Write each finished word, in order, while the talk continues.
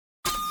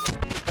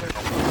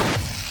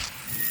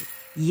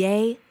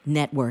Yay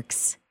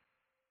Networks.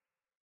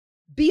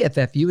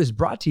 BFFU is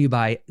brought to you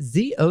by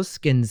ZO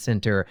Skin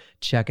Center.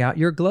 Check out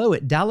your glow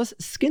at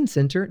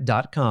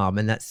DallasSkinCenter.com,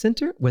 and that's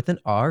center with an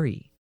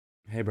R-E.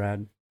 Hey,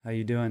 Brad. How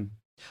you doing?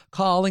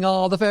 Calling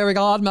all the fairy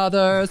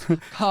godmothers.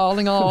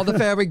 Calling all the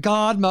fairy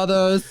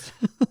godmothers.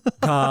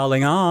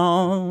 Calling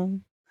all.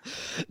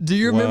 Do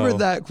you remember Whoa.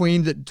 that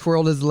queen that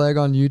twirled his leg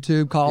on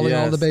YouTube? Calling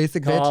all the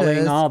basic bitches.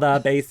 Calling all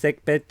the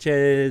basic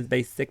bitches.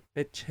 Basic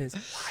bitches.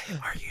 Why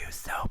are you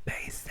so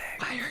basic?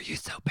 Why are you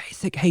so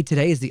basic? Hey,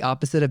 today is the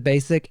opposite of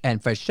basic,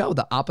 and for sure,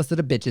 the opposite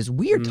of bitches.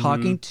 We are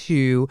talking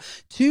to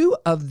two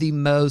of the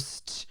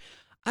most,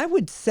 I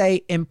would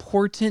say,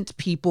 important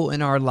people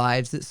in our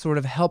lives that sort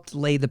of helped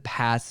lay the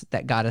path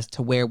that got us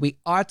to where we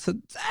are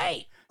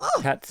today.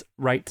 That's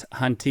right,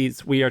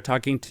 hunties. We are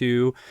talking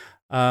to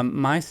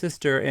my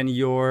sister and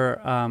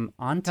your auntie?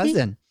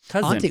 Cousin.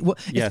 Auntie. Well,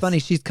 it's funny,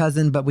 she's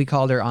cousin, but we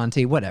called her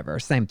auntie, whatever,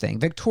 same thing.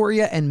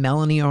 Victoria and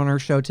Melanie on our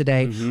show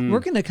today. We're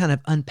going to kind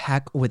of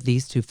unpack with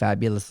these two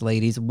fabulous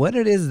ladies what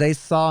it is they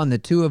saw in the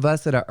two of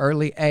us at an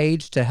early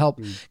age to help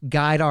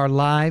guide our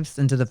lives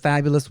into the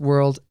fabulous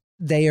world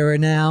they are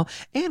now.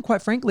 And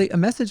quite frankly, a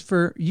message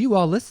for you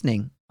all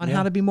listening on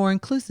how to be more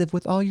inclusive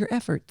with all your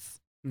efforts.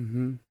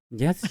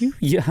 Yes,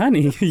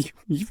 honey,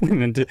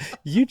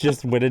 you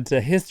just went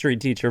into history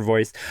teacher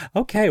voice.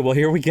 Okay, well,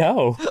 here we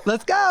go.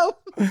 Let's go.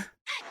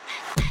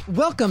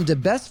 Welcome to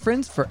Best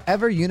Friends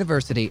Forever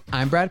University.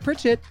 I'm Brad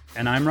Pritchett.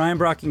 And I'm Ryan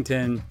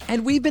Brockington.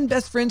 And we've been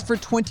best friends for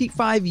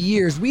 25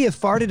 years. We have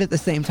farted at the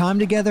same time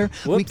together.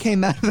 Whoops. We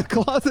came out of the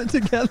closet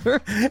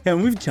together.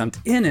 And we've jumped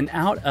in and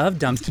out of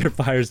dumpster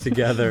fires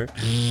together.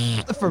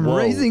 From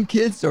raising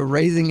kids to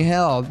raising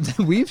hell.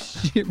 We're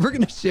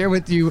going to share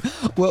with you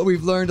what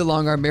we've learned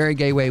along our merry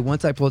gay way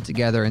once I pulled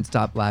together and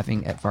stopped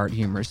laughing at fart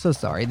humor. So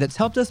sorry. That's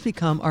helped us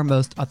become our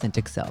most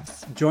authentic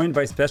selves. Joined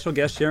by special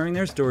guests sharing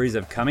their stories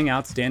of coming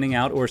out, standing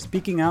out, or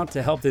speaking out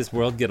to help this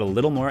world get a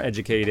little more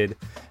educated.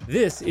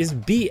 This is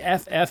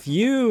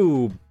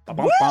BFFU.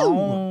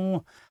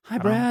 Hi,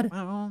 Brad.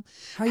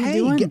 How you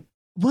doing?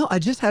 Well, I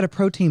just had a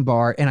protein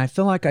bar, and I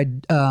feel like I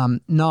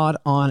gnawed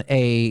on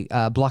a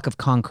block of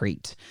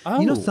concrete. Oh.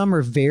 You know, some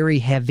are very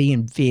heavy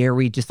and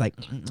very just like...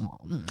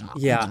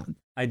 Yeah,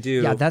 I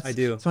do. Yeah, I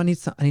do. So I need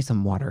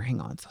some water.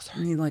 Hang on. So I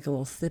sorry. need like a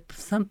little sip of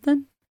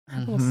something. A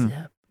little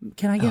sip.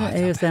 Can I get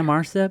an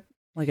ASMR sip?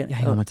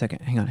 Hang on one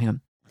second. Hang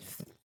on.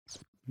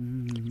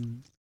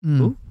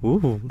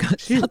 Ooh. God,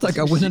 sounds like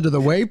I went into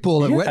the wave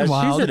pool at Wet n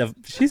Wild.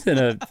 She's in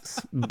a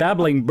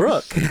babbling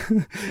brook.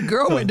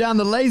 Girl went down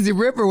the lazy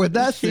river with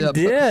that sip.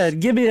 She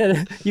did.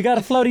 You got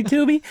a floaty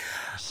tubie?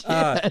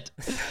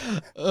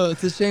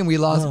 It's a shame we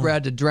lost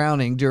Brad to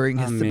drowning during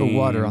his sip of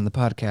water on the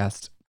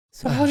podcast.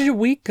 So how's your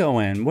week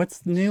going?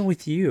 What's new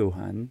with you,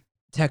 hon?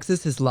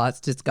 Texas has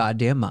lost its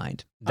goddamn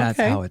mind. That's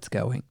how it's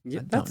going.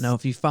 Yeah, I don't know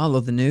if you follow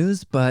the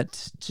news,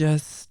 but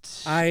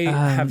just... I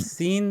have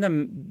seen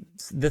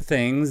the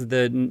things,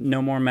 the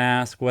no more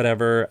mask,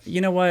 whatever. You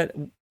know what?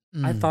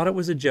 I thought it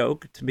was a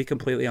joke, to be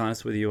completely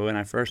honest with you, when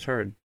I first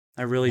heard.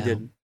 I really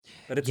did.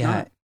 But it's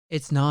not.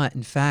 It's not.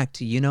 In fact,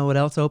 you know what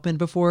else opened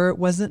before it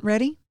wasn't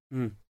ready?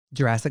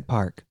 Jurassic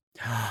Park.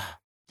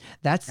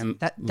 That's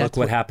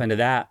what happened to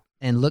that.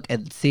 And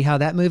see how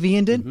that movie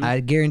ended? I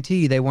guarantee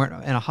you they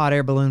weren't in a hot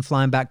air balloon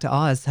flying back to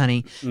Oz,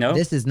 honey. No.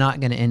 This is not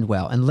going to end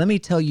well. And let me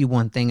tell you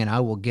one thing, and I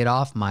will get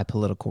off my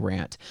political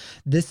rant.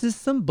 This is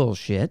some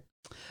bullshit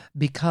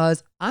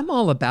because I'm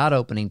all about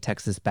opening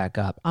Texas back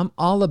up. I'm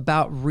all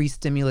about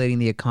re-stimulating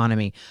the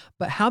economy.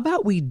 But how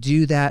about we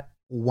do that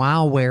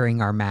while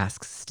wearing our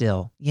masks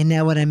still? You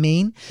know what I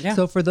mean? Yeah.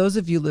 So for those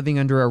of you living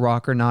under a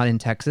rock or not in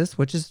Texas,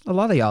 which is a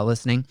lot of y'all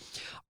listening,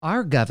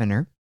 our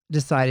governor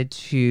decided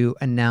to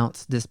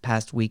announce this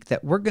past week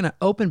that we're going to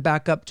open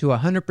back up to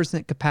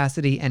 100%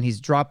 capacity, and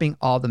he's dropping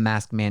all the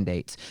mask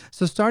mandates.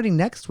 So starting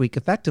next week,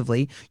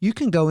 effectively, you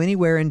can go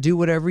anywhere and do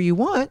whatever you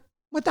want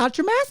without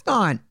your mask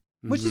on,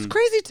 which is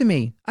crazy to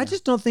me. I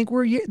just don't think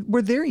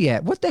we're there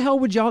yet. What the hell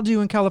would y'all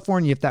do in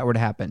California if that were to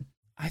happen?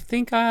 I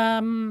think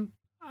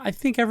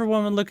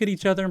everyone would look at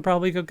each other and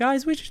probably go,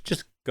 guys, we should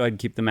just go ahead and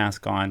keep the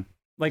mask on.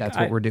 That's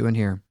what we're doing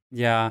here.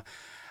 Yeah.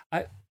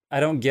 I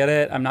don't get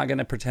it. I'm not going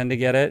to pretend to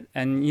get it.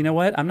 And you know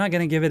what? I'm not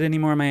going to give it any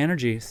more of my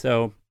energy.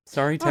 So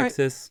sorry,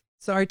 Texas.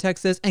 Sorry,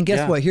 Texas. And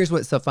guess what? Here's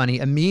what's so funny.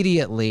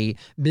 Immediately,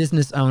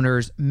 business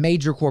owners,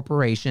 major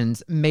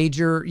corporations,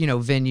 major,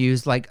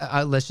 venues, like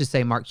let's just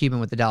say Mark Cuban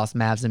with the Dallas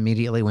Mavs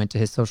immediately went to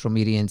his social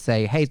media and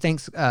say, hey,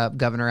 thanks,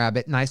 Governor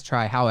Abbott. Nice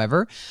try.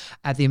 However,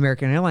 at the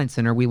American Airlines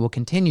Center, we will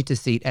continue to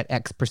seat at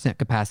X%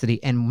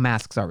 capacity and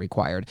masks are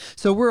required.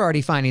 So we're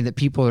already finding that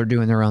people are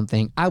doing their own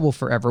thing. I will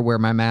forever wear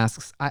my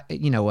masks.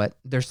 You know what?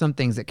 There's some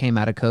things that came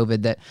out of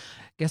COVID that,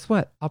 guess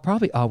what? I'll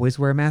probably always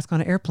wear a mask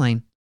on an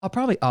airplane. I'll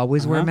probably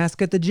always wear a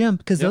mask at the gym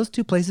because those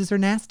two places are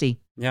nasty.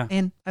 Yeah.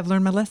 And I've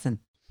learned my lesson.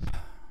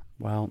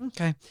 Well,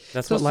 okay.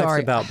 That's what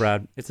life's about,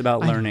 Brad. It's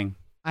about learning.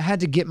 I had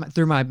to get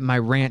through my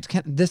rant.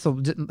 I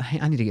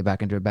need to get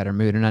back into a better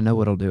mood, and I know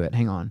what'll do it.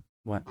 Hang on.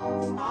 What?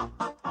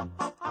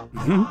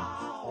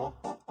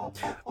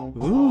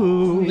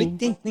 Ooh.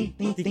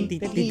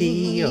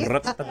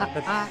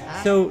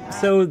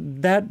 So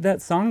that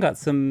song got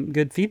some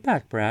good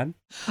feedback, Brad.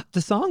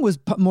 The song was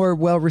more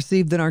well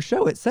received than our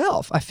show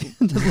itself, I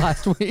found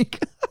last week.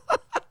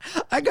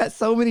 I got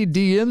so many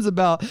DMs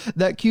about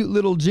that cute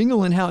little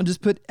jingle and how it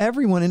just put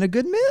everyone in a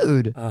good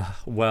mood.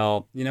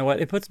 Well, you know what?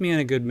 It puts me in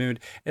a good mood.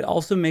 It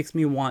also makes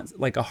me want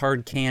like a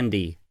hard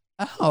candy.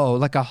 Oh,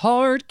 like a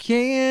hard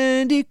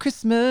candy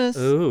Christmas.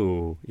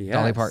 Ooh, yes.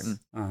 Dolly Parton.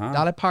 Uh-huh.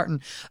 Dolly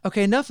Parton.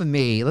 Okay, enough of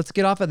me. Let's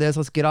get off of this.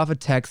 Let's get off of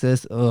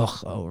Texas.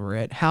 Ugh, over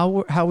it.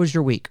 How was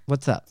your week?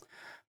 What's up?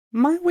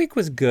 My week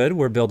was good.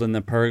 We're building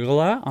the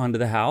pergola onto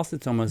the house.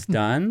 It's almost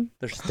done.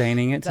 They're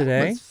staining it today.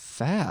 That was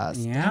fast.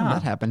 Yeah. Damn,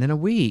 that happened in a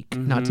week.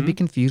 Not to be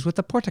confused with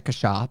the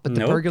portico, but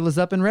the Nope. pergola's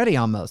up and ready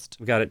almost.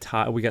 We got it.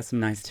 We got some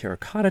nice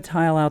terracotta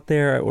tile out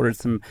there. I ordered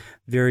some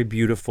very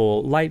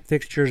beautiful light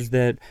fixtures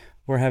that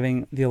we're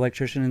having the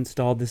electrician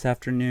installed this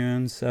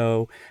afternoon.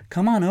 So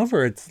come on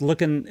over. It's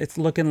looking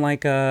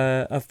like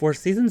a Four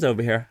Seasons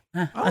over here.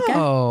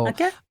 Oh.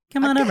 Okay.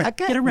 Come on over.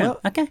 Get a room.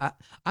 Well, okay.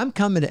 I'm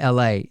coming to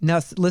LA.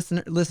 Now,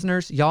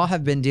 listeners, y'all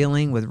have been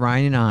dealing with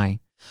Ryan and I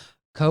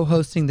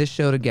co-hosting this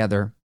show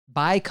together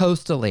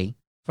bi-coastally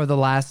for the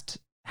last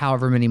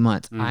however many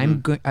months.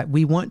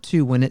 We want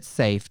to, when it's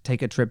safe,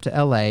 take a trip to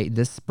LA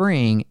this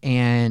spring,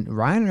 and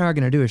Ryan and I are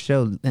going to do a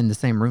show in the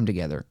same room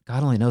together.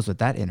 God only knows what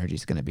that energy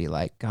is going to be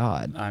like.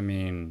 God. I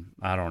mean,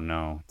 I don't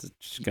know. It's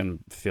just going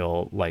to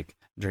feel like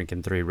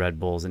drinking 3 Red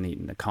Bulls and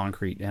eating a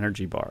concrete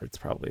energy bar. It's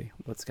probably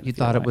what's going to You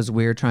feel thought like. it was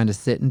weird trying to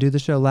sit and do the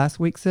show last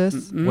week,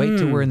 sis? Wait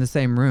till we're in the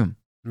same room.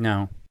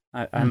 No.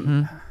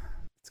 I'm.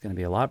 It's going to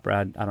be a lot,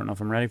 Brad. I don't know if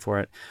I'm ready for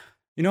it.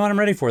 You know what I'm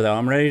ready for, though?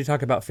 I'm ready to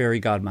talk about fairy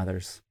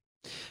godmothers.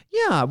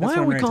 Yeah, why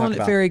are we calling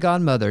it Fairy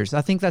Godmothers? I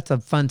think that's a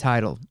fun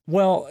title.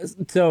 Well,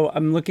 so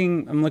I'm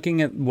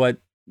looking at what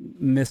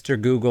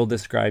Mr. Google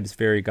describes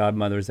fairy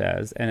godmothers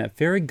as, and a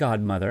fairy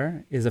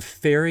godmother is a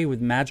fairy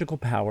with magical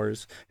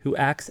powers who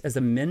acts as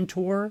a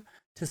mentor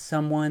to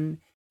someone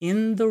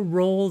in the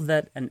role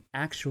that an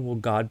actual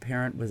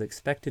godparent was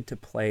expected to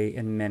play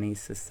in many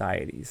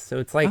societies. So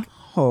it's like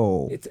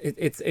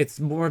it's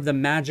more of the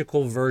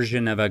magical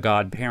version of a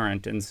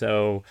godparent, and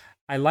so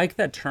I like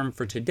that term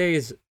for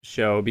today's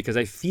show because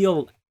I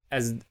feel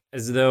as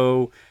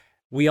though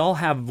we all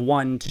have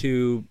 1,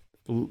 2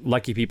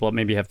 lucky people,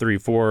 maybe have 3,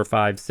 4,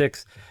 5,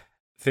 6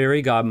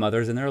 fairy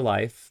godmothers in their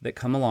life that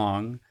come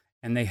along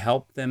and they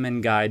help them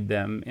and guide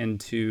them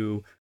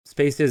into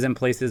spaces and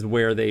places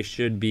where they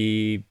should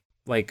be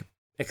like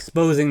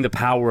exposing the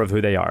power of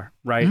who they are,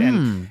 right?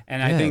 And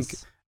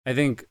yes. I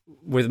think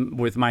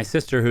with my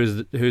sister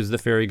who's the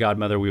fairy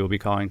godmother we will be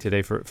calling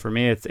today for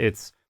me,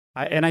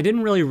 and I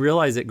didn't really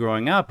realize it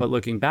growing up, but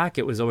looking back,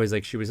 it was always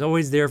like she was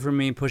always there for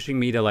me, pushing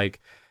me to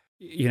like,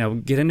 you know,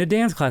 get into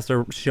dance class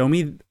or show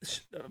me.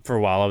 For a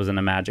while, I was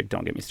into magic.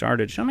 Don't get me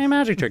started. Show me a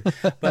magic trick,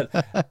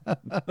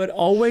 but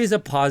always a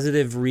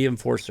positive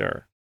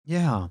reinforcer.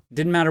 Yeah,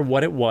 Didn't matter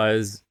what it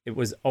was. It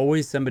was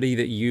always somebody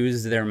that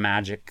used their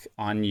magic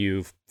on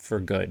you for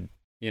good.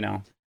 You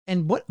know.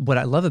 and what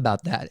I love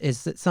about that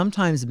is that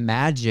sometimes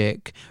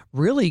magic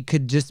really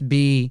could just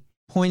be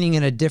pointing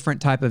in a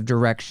different type of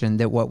direction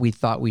than what we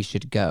thought we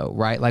should go,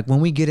 right? Like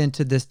when we get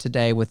into this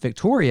today with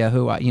Victoria,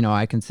 who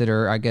I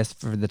consider, I guess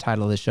for the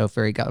title of the show,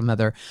 Fairy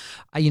Godmother,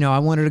 I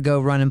want her to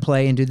go run and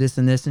play and do this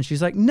and this. And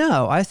she's like,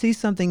 no, I see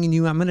something in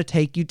you. I'm going to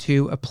take you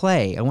to a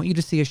play. I want you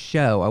to see a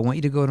show. I want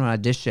you to go to an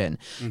audition.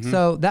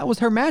 So that was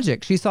her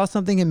magic. She saw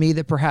something in me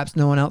that perhaps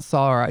no one else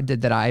saw or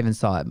did that I even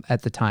saw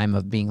at the time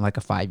of being like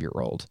a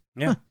 5-year-old.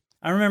 Yeah.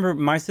 I remember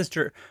my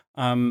sister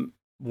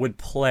would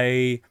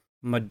play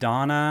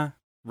Madonna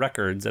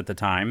records at the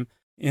time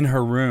in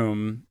her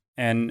room,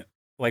 and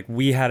like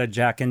we had a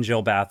Jack and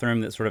Jill bathroom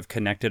that sort of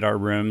connected our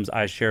rooms.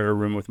 I shared a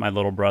room with my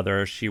little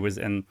brother. She was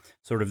in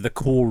sort of the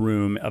cool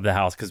room of the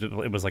house because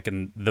it was like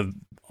in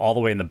all the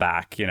way in the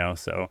back,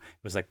 so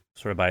it was like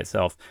sort of by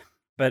itself.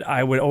 But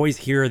I would always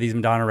hear these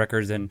Madonna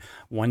records, and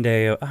one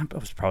day I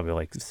was probably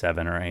like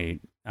 7 or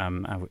 8.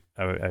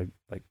 I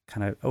like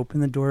kind of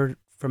opened the door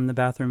from the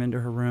bathroom into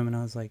her room, and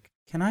I was like,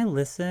 "Can I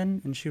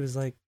listen?" And she was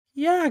like,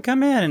 "Yeah,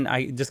 come in." And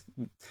I just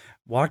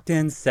walked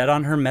in, sat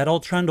on her metal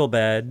trundle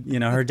bed,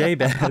 her day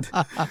bed.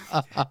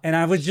 And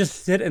I would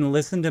just sit and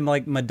listen to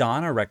like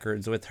Madonna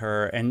records with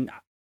her. And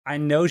I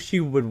know she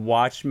would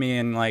watch me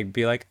and like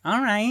be like,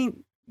 all right,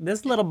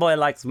 this little boy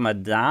likes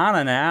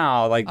Madonna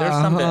now. Like there's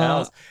something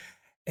else.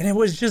 And it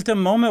was just a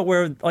moment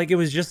where like it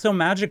was just so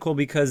magical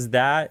because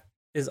that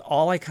is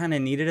all I kind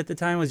of needed at the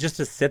time, was just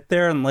to sit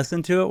there and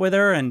listen to it with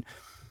her. And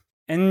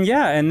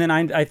yeah, and then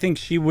I think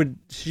she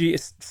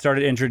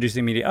started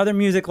introducing me to other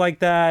music like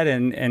that,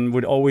 and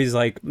would always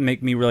like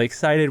make me really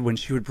excited when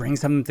she would bring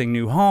something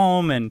new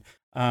home. And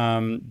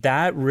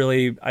that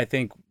really, I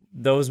think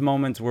those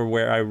moments were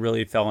where I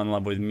really fell in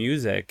love with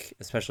music,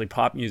 especially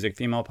pop music,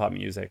 female pop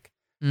music.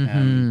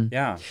 And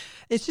yeah.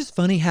 It's just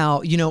funny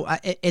how,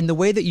 in the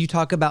way that you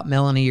talk about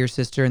Melanie, your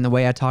sister, and the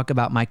way I talk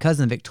about my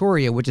cousin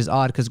Victoria, which is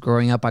odd because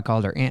growing up I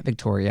called her Aunt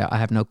Victoria. I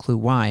have no clue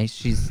why.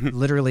 She's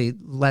literally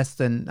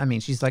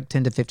she's like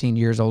 10 to 15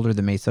 years older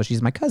than me, so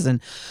she's my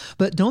cousin.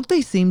 But don't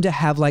they seem to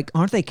have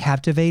aren't they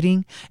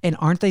captivating and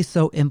aren't they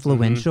so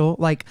influential?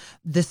 Like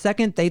the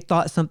second they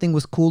thought something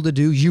was cool to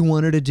do, you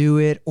wanted to do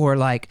it. Or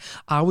I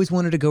always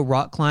wanted to go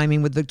rock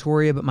climbing with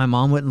Victoria, but my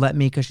mom wouldn't let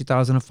me because she thought I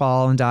was going to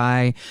fall and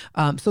die.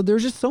 So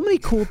there's just so many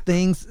cool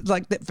things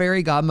that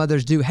fairy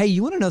godmothers do. Hey,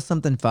 you want to know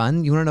something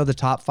fun? You want to know the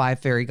top 5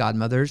 fairy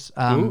godmothers?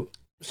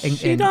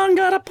 She done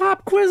got a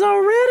pop quiz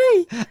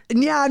already.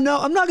 Yeah, no,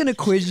 I'm not going to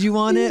quiz you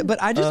on it,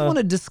 but I just want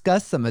to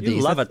discuss some of these.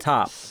 You love a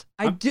top.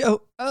 I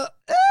do.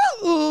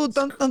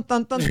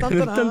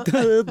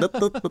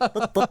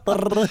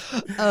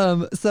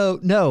 So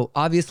no,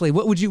 obviously,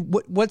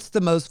 what's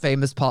the most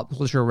famous pop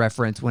culture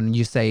reference when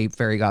you say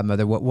fairy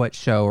godmother? What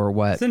show or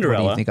what?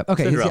 Cinderella. What do you think of?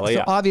 Okay, Cinderella,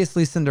 so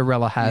obviously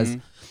Cinderella has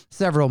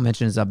several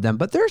mentions of them,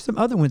 but there are some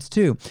other ones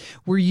too.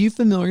 Were you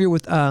familiar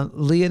with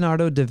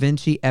Leonardo da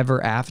Vinci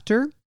Ever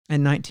After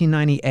in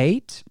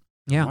 1998?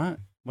 Yeah. What?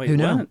 Wait, Who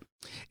what? knew?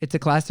 It's a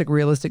classic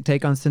realistic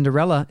take on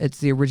Cinderella. It's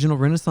the original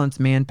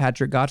Renaissance man,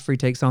 Patrick Godfrey,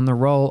 takes on the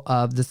role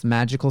of this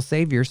magical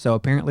savior. So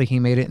apparently he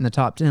made it in the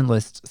top 10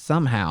 list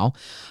somehow.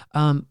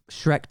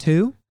 Shrek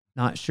 2.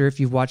 Not sure if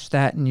you've watched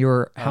that in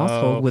your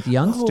household with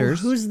youngsters.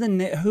 Who's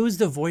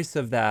the voice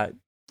of that?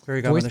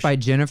 Voiced by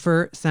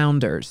Jennifer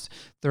Saunders.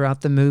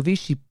 Throughout the movie,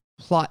 she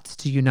plots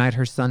to unite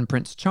her son,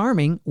 Prince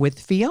Charming, with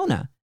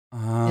Fiona.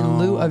 In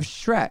lieu of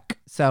Shrek.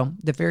 So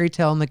the fairy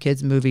tale in the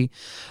kids movie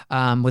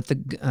with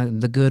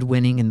the good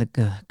winning and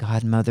the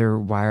godmother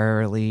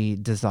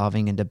wirily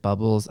dissolving into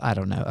bubbles. I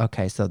don't know.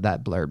 Okay, so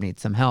that blurb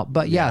needs some help.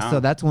 But yeah, so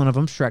that's one of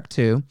them, Shrek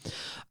 2.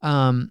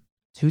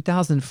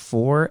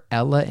 2004,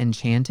 Ella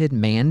Enchanted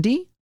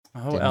Mandy.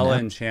 Oh, Ella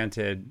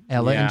Enchanted.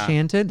 Ella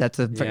Enchanted. That's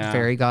a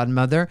fairy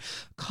godmother.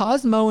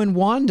 Cosmo and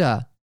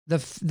Wanda.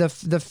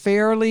 The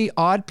Fairly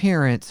Odd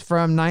Parents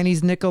from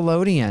 90s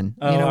Nickelodeon.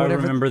 Oh, I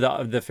remember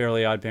the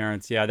Fairly Odd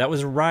Parents. Yeah, that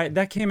was right.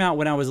 That came out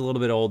when I was a little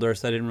bit older,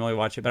 so I didn't really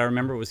watch it, but I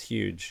remember it was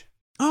huge.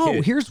 Oh,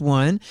 huge. Here's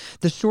one.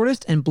 The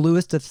shortest and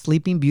bluest of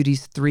Sleeping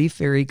Beauty's 3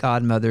 fairy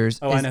godmothers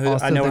is also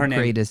the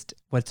greatest.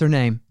 What's her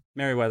name?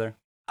 Meriwether.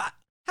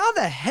 How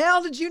the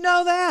hell did you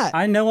know that?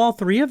 I know all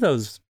 3 of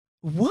those.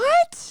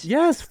 What?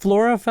 Yes,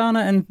 Flora,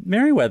 Fauna, and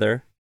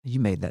Meriwether. You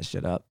made that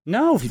shit up.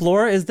 No,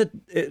 Flora is the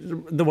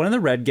one in the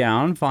red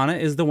gown. Fauna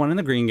is the one in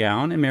the green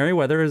gown, and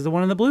Meriwether is the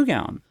one in the blue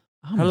gown.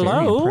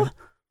 Hello?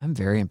 I'm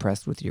very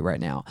impressed with you right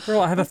now.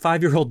 Girl, I have a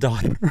 5-year-old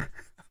daughter.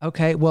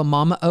 Okay, well,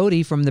 Mama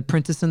Odie from The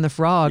Princess and the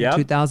Frog,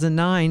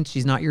 2009.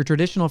 She's not your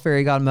traditional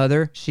fairy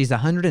godmother. She's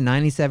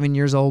 197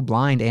 years old,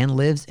 blind, and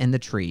lives in the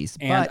trees.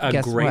 And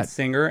a great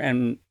singer.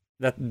 And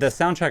the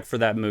soundtrack for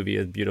that movie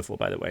is beautiful,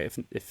 by the way,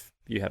 if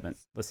you haven't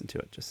listened to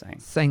it, just saying.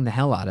 Sang the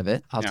hell out of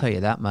it, I'll tell you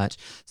that much.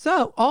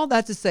 So all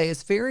that to say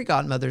is fairy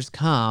godmothers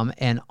come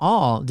in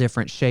all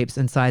different shapes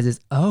and sizes.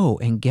 Oh,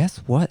 and guess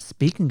what?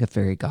 Speaking of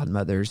fairy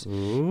godmothers,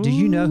 do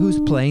you know who's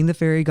playing the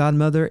fairy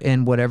godmother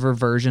in whatever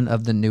version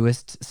of the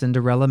newest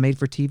Cinderella made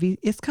for TV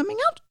is coming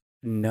out?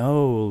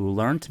 No,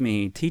 learn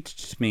me,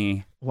 teach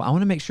me. Well, I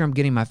want to make sure I'm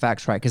getting my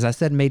facts right because I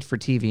said made for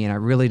TV and I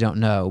really don't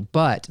know.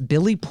 But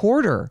Billy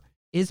Porter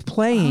is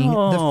playing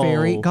the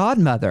fairy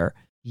godmother.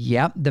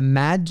 Yep, the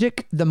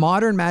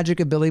modern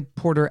magic of Billy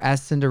Porter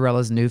as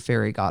Cinderella's new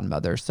fairy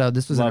godmother. So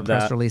this was in a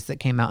press release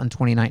that came out in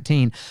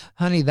 2019.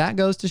 Honey, that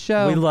goes to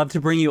show. We love to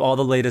bring you all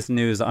the latest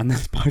news on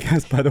this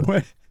podcast, by the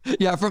way.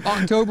 Yeah, from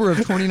October of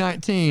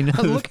 2019.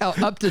 Look how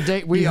up to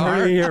date we are.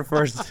 You're here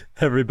first,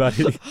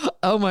 everybody.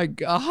 Oh my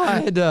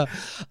God.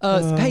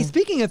 Hey,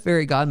 speaking of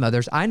fairy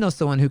godmothers, I know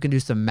someone who can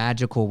do some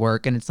magical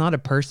work, and it's not a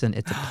person,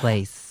 it's a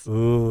place.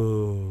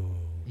 Ooh.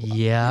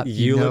 Yeah.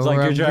 You look like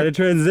you're trying to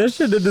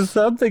transition into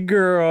something,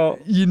 girl.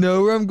 You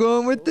know where I'm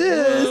going with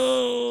this.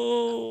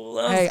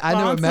 Ooh, hey,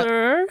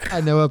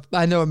 I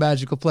know a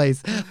magical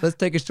place. Let's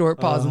take a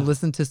short pause and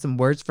listen to some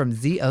words from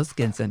ZO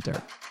Skin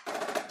Center.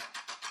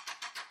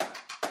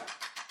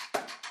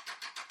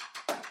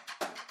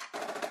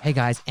 Hey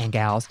guys and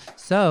gals.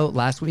 So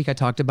last week I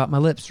talked about my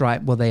lips,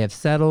 right? Well, they have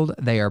settled.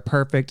 They are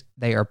perfect.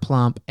 They are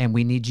plump. And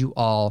we need you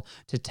all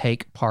to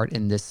take part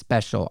in this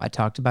special. I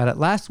talked about it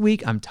last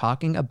week. I'm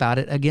talking about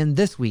it again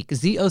this week.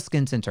 ZO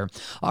Skin Center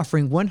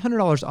offering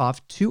 $100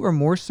 off 2 or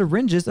more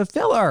syringes of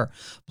filler,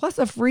 plus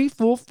a free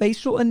full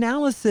facial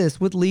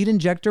analysis with lead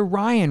injector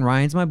Ryan.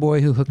 Ryan's my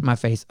boy who hooked my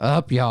face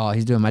up, y'all.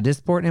 He's doing my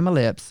Dysport and my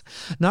lips.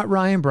 Not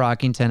Ryan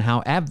Brockington.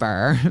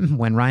 However,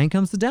 when Ryan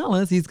comes to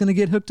Dallas, he's going to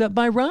get hooked up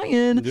by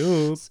Ryan.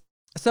 Dude.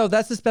 So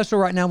that's the special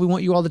right now. We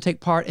want you all to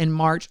take part in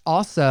March.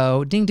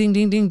 Also, ding, ding,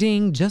 ding, ding,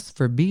 ding, just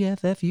for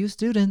BFFU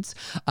students,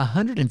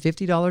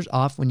 $150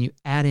 off when you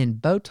add in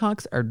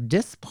Botox or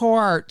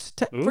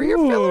Dysport for your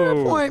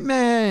filler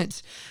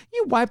appointment.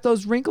 You wipe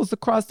those wrinkles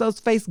across those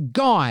face,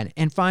 gone,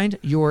 and find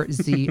your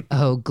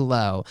ZO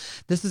glow.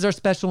 This is our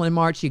special in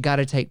March. You got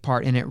to take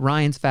part in it.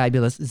 Ryan's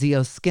fabulous.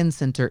 ZO Skin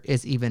Center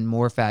is even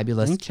more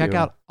fabulous. Check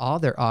out all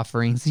their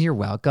offerings. You're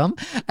welcome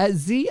at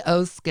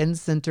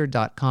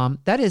zoskincenter.com.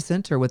 That is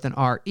center with an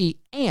R-E.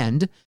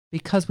 And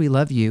because we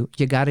love you,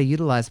 you got to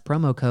utilize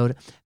promo code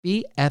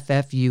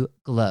BFFU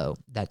Glow.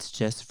 That's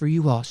just for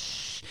you all.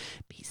 Shh.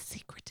 Be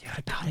secretive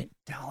about it.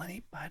 Tell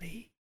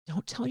anybody.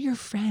 Don't tell your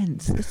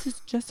friends. This is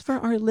just for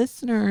our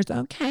listeners,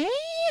 okay?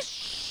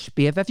 Shh.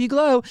 BFFU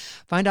Glow.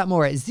 Find out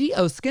more at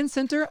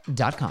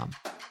zoskincenter.com.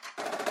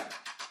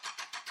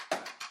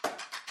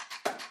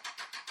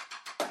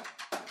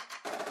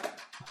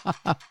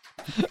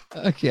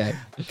 Okay,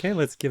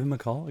 let's give him a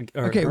call.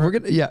 We're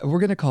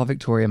gonna call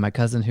Victoria, my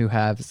cousin, who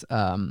has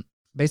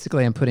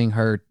basically I'm putting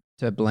her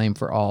to blame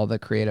for all the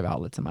creative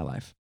outlets in my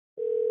life.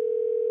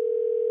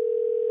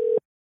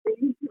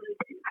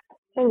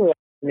 Hello,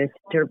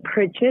 Mr.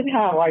 Pritchett.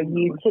 How are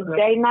you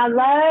today, my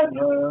love?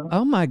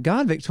 Oh my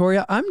God,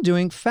 Victoria, I'm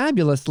doing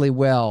fabulously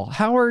well.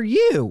 How are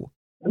you?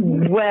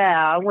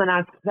 Well, when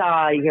I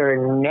saw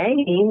your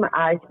name,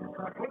 I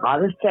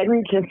all of a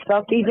sudden just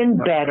felt even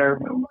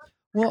better.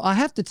 Well, I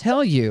have to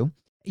tell you.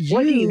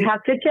 What do you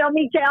have to tell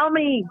me? Tell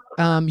me.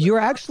 You're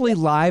actually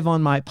live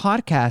on my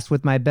podcast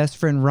with my best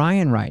friend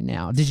Ryan right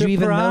now. Did you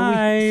even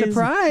know?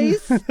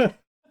 Surprise!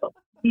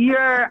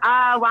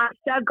 I'm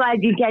so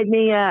glad you gave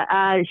me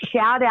a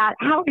shout out.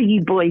 How are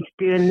you boys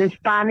doing this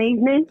fine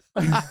evening?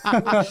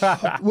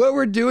 Well,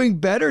 we're doing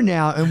better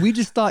now. And we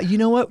just thought, you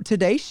know what?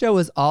 Today's show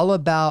is all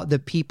about the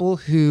people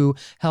who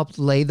helped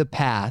lay the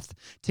path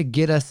to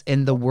get us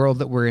in the world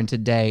that we're in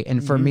today.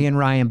 And for me and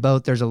Ryan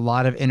both, there's a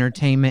lot of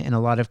entertainment and a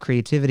lot of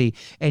creativity.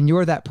 And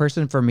you're that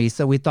person for me.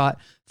 So we thought,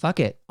 fuck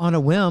it. On a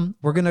whim,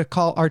 we're going to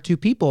call our two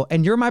people.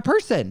 And you're my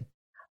person.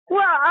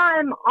 Well,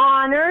 I'm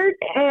honored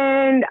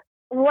and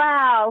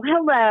wow.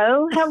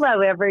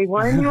 Hello,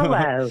 everyone.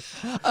 Hello.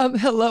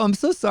 Hello. I'm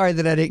so sorry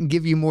that I didn't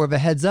give you more of a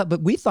heads up,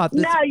 but we thought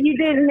this. No, you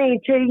didn't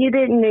need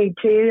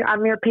to.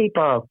 I'm your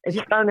people.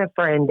 It's Phone a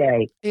Friend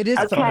Day. It is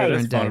okay.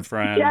 Phone a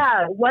Friend Day.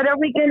 So, what are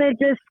we going to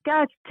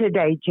discuss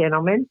today,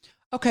 gentlemen?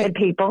 Okay, and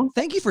people.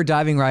 Thank you for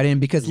diving right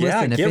in because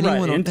listen, if anyone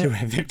right into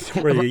it,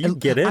 Victoria, you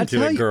get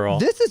into it, girl.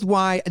 This is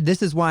why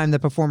I'm the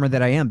performer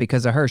that I am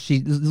because of her.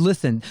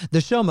 Listen,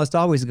 the show must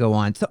always go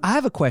on. So I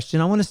have a question.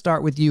 I want to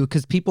start with you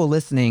because people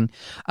listening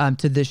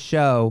to this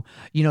show,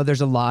 you know, there's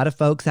a lot of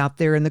folks out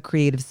there in the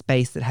creative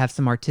space that have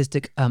some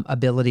artistic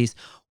abilities.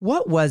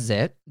 What was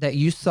it that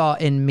you saw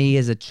in me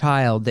as a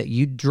child that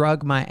you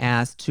drug my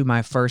ass to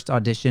my first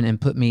audition and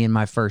put me in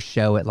my first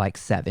show at like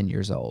 7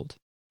 years old?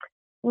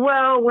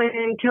 Well,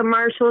 when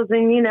commercials,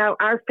 and you know,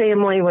 our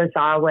family was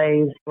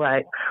always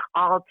like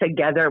all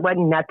together. It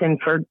wasn't nothing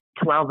for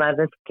 12 of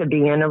us to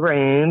be in a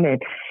room,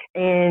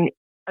 and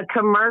a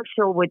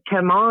commercial would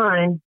come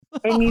on,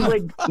 and you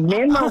would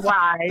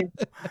memorize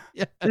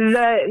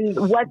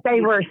what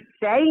they were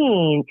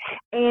saying.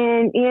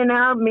 And you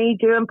know, me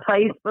doing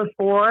plays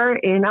before,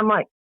 and I'm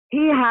like,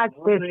 he has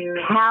this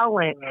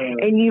talent,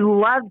 and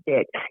you loved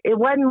it. It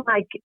wasn't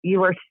like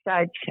you were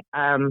such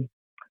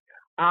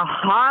a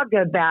hog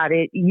about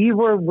it. You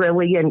were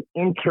really an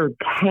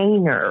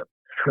entertainer,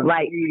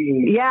 like,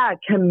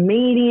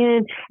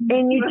 comedian.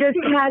 And you just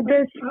had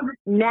this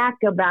knack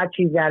about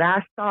you that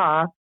I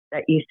saw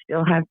that you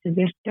still have to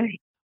this day.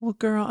 Well,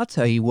 girl, I'll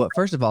tell you what.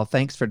 First of all,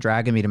 thanks for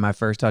dragging me to my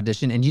first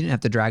audition. And you didn't have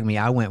to drag me.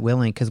 I went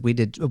willing because we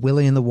did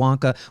Willy and the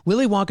Wonka.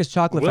 Willy Wonka's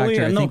Chocolate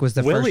Factory, I think, was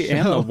the first show. Willy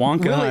and the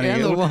Wonka, Willy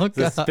and the Wonka.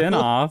 The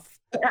spinoff.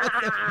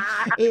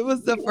 It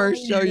was the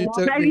first show you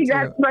took Maybe me to.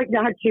 That's what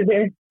got you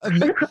there.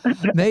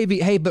 Maybe.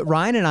 Hey, but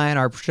Ryan and I in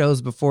our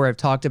shows before have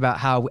talked about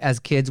how as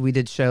kids we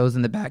did shows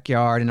in the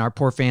backyard and our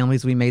poor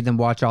families, we made them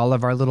watch all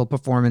of our little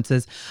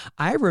performances.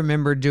 I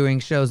remember doing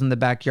shows in the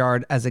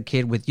backyard as a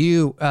kid with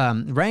you,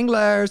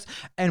 Wranglers,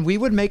 and we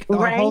would make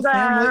our whole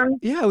family.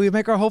 Yeah, we would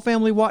make our whole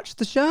family watch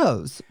the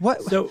shows.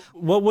 So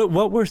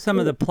what were some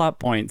of the plot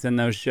points in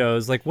those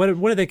shows? Like what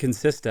do they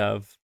consist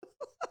of?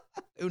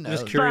 Who knows?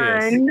 Just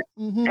curious. Fun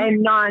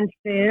and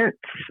nonsense.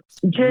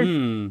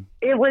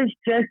 It was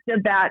just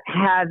about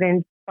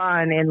having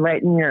fun and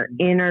letting your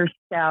inner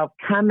self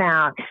come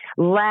out,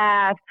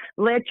 laugh,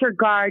 let your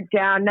guard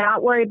down,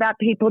 not worry about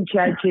people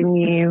judging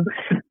you,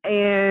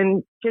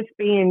 and just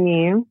being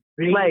you.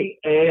 Like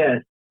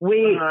is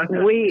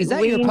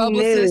that your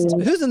publicist?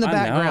 Who's in the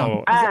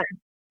background?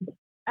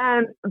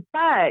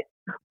 But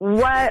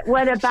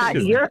what about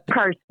your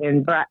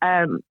person?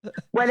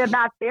 What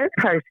about their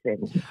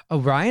person? Oh,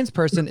 Ryan's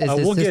person is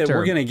his sister.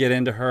 We're gonna get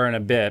into her in a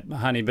bit,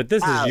 honey. But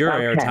this is your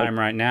airtime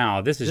right now.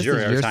 This is your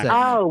airtime.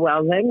 Oh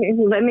well, let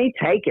me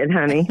take it,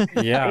 honey.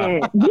 Yeah.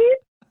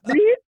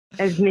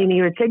 As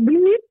Mimi would say.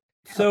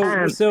 So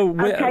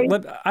I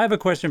have a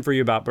question for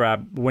you about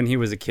Brad when he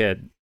was a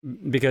kid.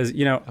 because,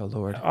 you know, Oh,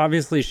 Lord.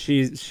 obviously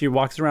she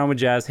walks around with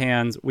jazz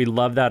hands. We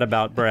love that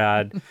about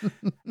Brad.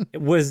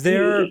 Was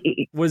there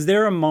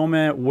a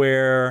moment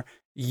where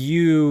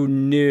you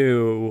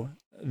knew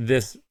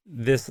this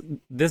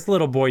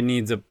little boy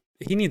needs a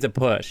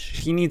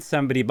push. He needs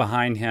somebody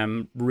behind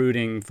him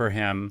rooting for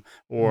him,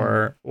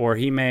 or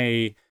he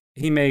may,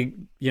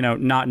 you know,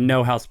 not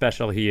know how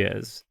special he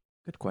is?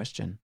 Good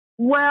question.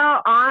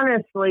 Well,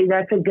 honestly,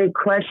 that's a good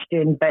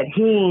question, but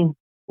he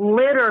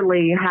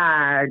literally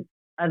had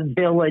a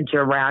village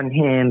around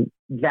him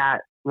that,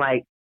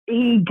 like,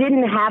 he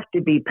didn't have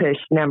to be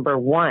pushed, number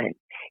one.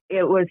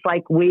 It was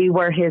like we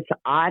were his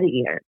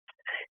audience.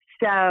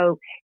 So,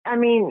 I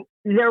mean,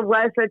 there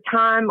was a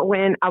time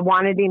when I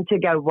wanted him to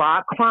go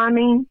rock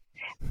climbing,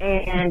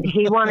 and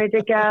he wanted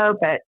to go,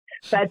 but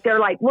they're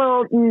like,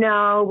 well,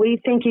 no, we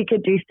think you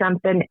could do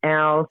something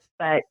else.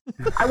 But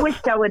I wish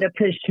I would have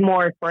pushed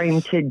more for him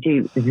to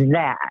do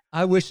that.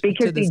 I wish,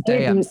 because to this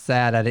day, I'm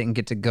sad I didn't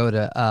get to go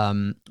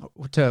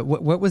to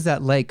what was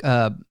that lake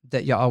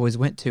that you always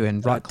went to in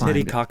rock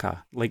climbing?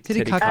 Titicaca. Lake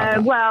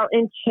Titicaca. Well,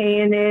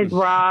 Enchanted,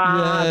 Rock,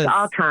 Yes.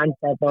 all kinds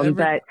of them.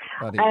 But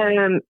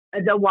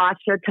the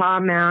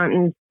Ouachita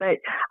Mountains. But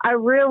I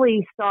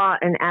really saw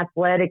an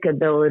athletic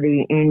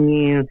ability in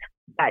you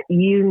that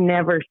you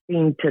never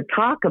seemed to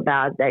talk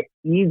about, that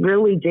you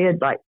really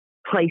did, like,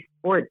 play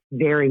sports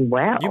very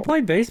well. You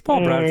played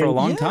baseball, Brad, for a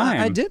long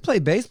time. I did play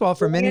baseball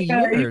for many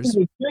years. He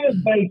was a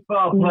good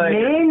baseball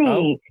player.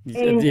 Many.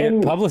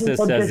 The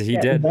publicist says he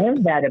did. Know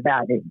that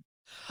about him.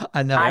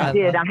 I know. I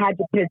did. I had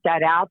to put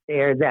that out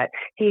there, that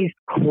he's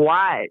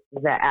quite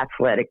the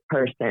athletic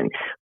person.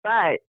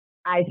 But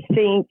I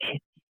think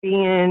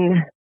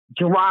being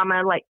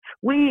drama, like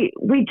we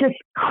just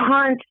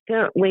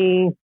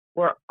constantly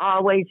were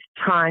always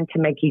trying to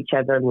make each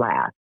other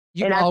laugh.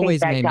 You And I think always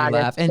that made me got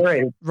us laugh. And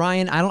through.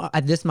 Ryan,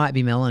 this might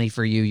be Melanie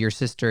for you, your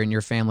sister and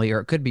your family,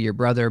 or it could be your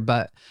brother.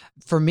 But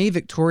for me,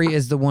 Victoria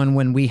is the one,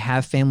 when we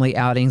have family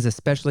outings,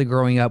 especially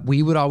growing up,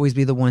 we would always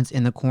be the ones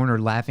in the corner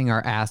laughing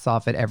our ass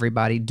off at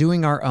everybody,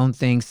 doing our own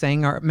thing,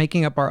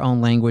 making up our own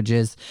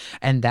languages.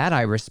 And that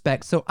I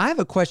respect. So I have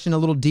a question a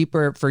little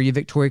deeper for you,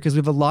 Victoria, because we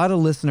have a lot of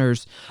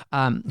listeners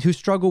who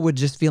struggle with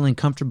just feeling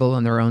comfortable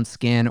in their own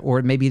skin,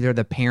 or maybe they're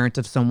the parent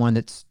of someone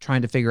that's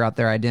trying to figure out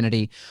their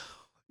identity.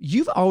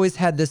 You've always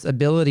had this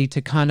ability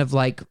to kind of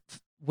like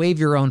wave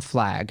your own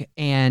flag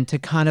and to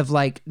kind of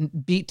like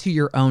beat to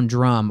your own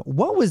drum.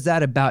 What was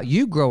that about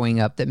you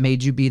growing up that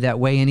made you be that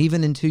way, and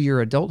even into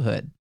your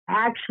adulthood?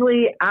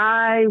 Actually,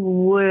 I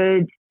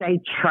would say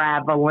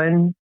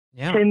traveling.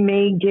 Yeah. To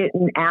me,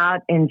 getting out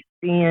and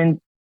seeing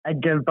a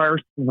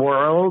diverse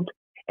world,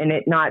 and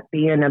it not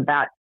being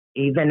about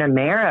even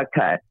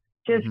America,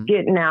 just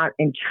getting out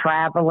and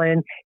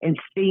traveling and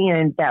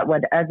seeing that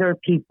what other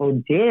people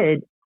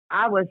did,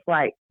 I was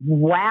like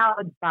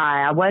wowed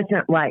by. I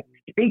wasn't like,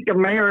 speak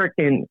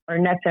American or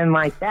nothing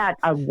like that.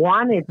 I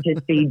wanted to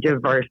see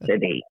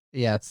diversity.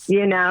 Yes.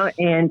 You know,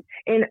 and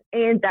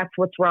that's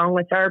what's wrong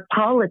with our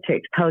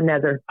politics, whole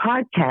nother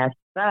podcast.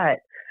 But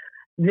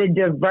the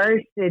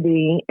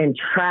diversity and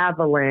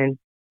traveling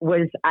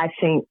was, I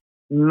think,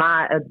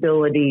 my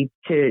ability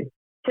to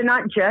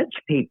not judge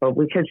people,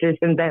 because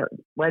isn't that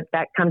what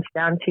that comes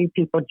down to,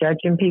 people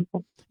judging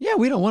people? Yeah,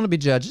 we don't want to be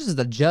judged. This is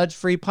a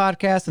judge-free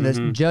podcast and this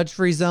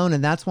judge-free zone,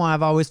 and that's why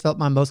I've always felt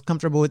my most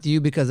comfortable with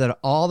you, because of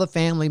all the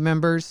family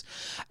members,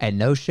 and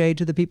no shade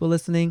to the people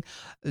listening,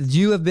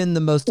 you have been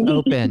the most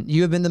open.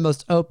 You have been the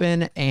most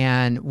open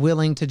and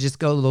willing to just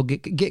go a little,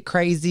 get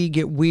crazy,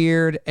 get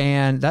weird,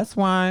 and that's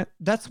why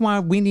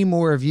we need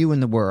more of you in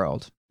the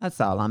world. That's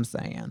all I'm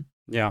saying.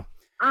 Yeah.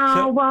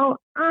 Well,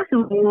 I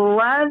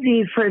love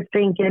you for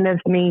thinking of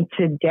me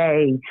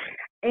today.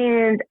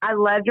 And I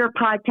love your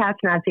podcast,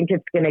 and I think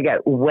it's going to go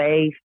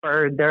way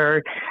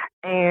further.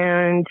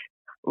 And,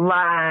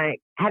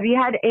 like, have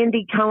you had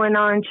Andy Cohen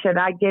on? Should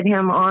I get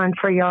him on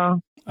for y'all?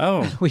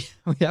 Oh. We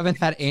haven't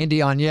had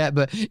Andy on yet,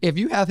 but if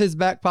you have his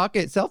back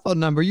pocket cell phone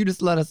number, you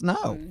just let us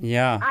know.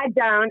 Yeah. I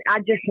don't. I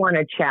just want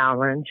a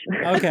challenge.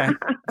 Okay.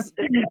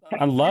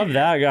 I love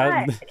that,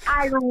 guys.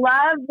 I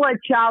love what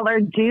y'all are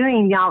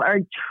doing. Y'all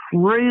are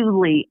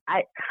truly,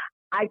 I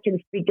can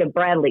speak of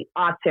Bradley,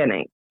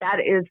 authentic. That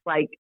is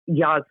like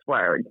y'all's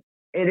word.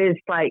 It is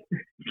like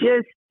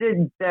just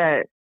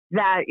that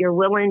you're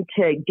willing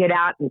to get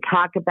out and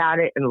talk about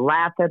it and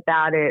laugh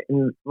about it,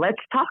 and let's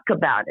talk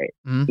about it.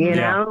 You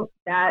know,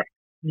 that,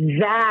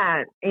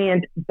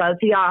 and both of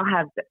y'all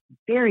have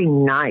very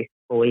nice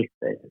voices.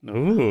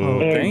 Ooh,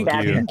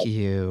 thank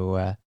you.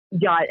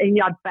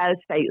 Y'all both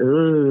say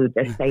 "ooh"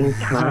 at the same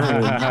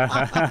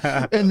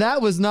time. And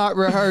that was not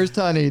rehearsed,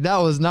 honey. That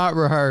was not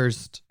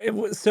rehearsed.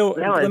 So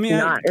let me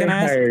ask,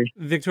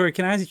 Victoria,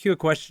 can I ask you a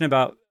question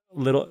about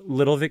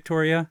little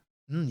Victoria?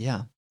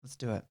 Yeah, let's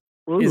do it.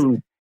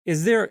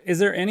 Is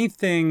there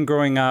anything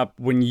growing up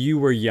when you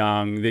were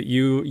young that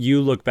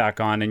you look back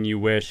on and you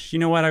wish, you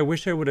know what, I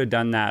wish I would have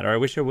done that, or I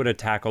wish I would have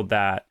tackled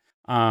that?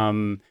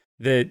 Every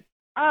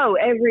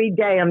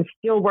day I'm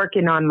still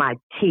working on my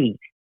teeth.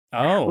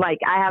 Oh. Like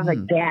I have a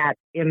gap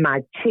in my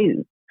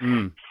tooth.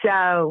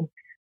 So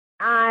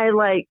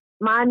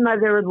my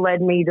mother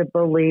led me to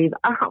believe,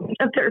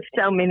 there's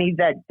so many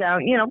that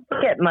don't,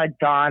 look at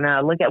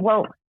Madonna,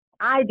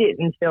 I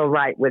didn't feel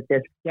right with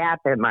this gap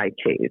in my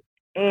tooth.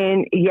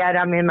 And yet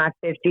I'm in my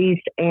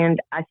 50s and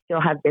I still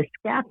have this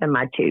gap in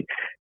my tooth.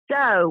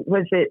 So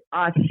was it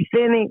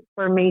authentic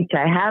for me to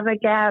have a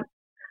gap?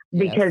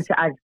 Because Yes.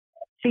 I've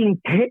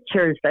seen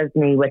pictures of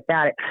me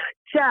without it.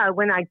 So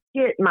when I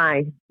get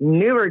my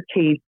newer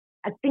teeth,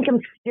 I think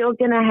I'm still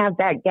going to have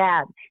that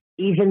gap,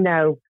 even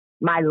though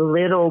my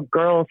little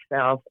girl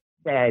self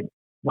said,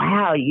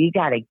 wow, you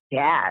got a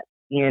gap,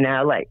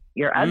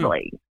 you're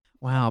ugly.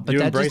 Wow. But You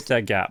that embrace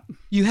that gap.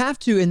 You have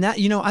to. And that,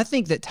 I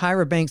think that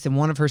Tyra Banks in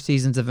one of her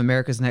seasons of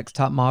America's Next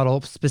Top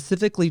Model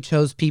specifically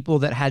chose people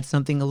that had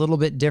something a little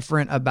bit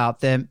different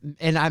about them.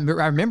 And I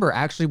remember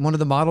actually one of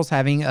the models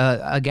having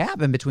a gap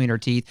in between her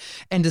teeth,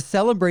 and to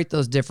celebrate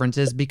those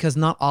differences, because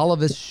not all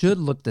of us should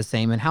look the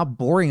same. And how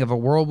boring of a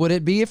world would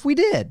it be if we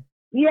did?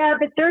 Yeah,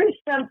 but there's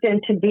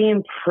something to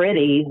being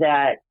pretty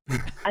that,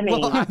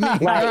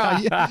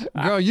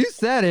 Girl, you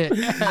said it.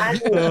 I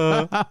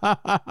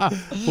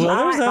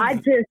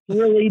just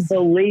really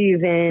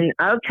believe in,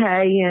 I'm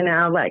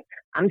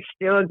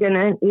still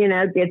going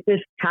to, get this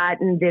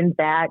tightened and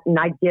that, and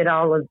I get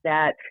all of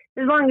that.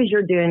 As long as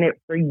you're doing it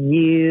for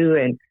you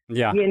and,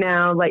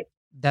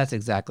 That's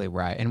exactly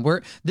right. And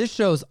this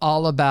show's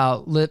all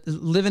about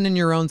living in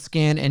your own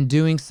skin and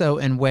doing so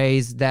in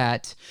ways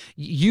that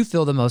you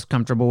feel the most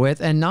comfortable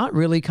with, and not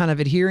really kind of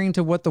adhering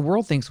to what the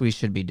world thinks we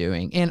should be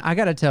doing. And I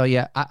got to tell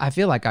you, I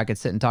feel like I could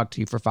sit and talk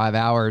to you for 5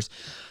 hours.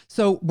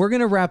 So we're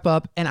going to wrap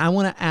up, and I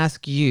want to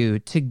ask you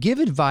to give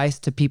advice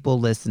to people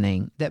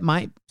listening that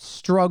might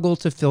struggle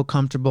to feel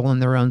comfortable in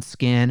their own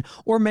skin,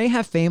 or may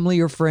have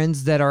family or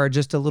friends that are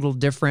just a little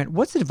different.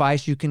 What's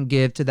advice you can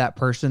give to that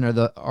person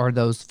or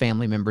those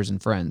family members and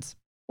friends?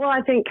 Well,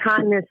 I think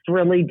kindness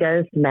really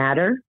does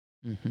matter.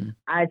 Mm-hmm.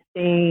 I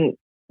think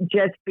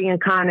just being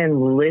kind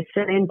and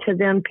listening to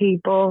them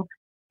people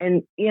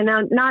and,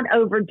 not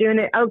overdoing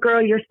it. Oh,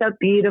 girl, you're so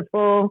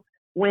beautiful.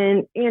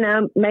 When,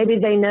 maybe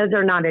they know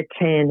they're not a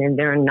 10 and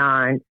they're a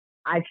 9.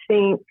 I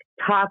think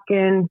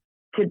talking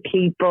to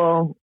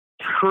people,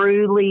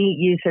 truly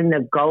using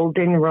the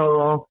golden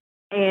rule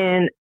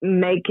and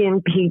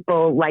making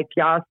people like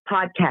y'all's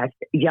podcast,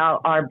 y'all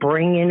are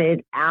bringing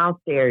it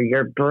out there.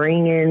 You're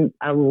bringing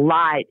a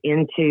light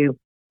into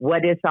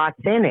what is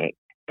authentic.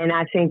 And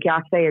I think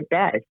y'all say it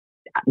best.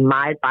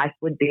 My advice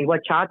would be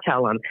what y'all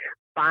tell them.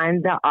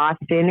 Find the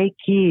authentic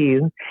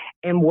you,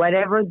 and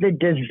whatever the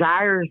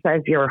desires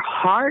of your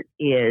heart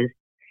is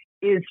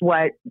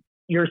what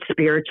your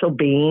spiritual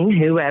being,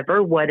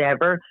 whoever,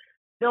 whatever,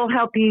 they'll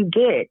help you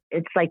get.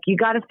 It's like you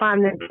got to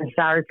find the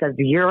desires of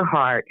your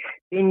heart,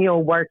 then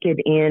you'll work it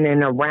in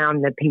and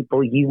around the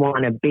people you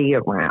want to be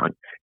around.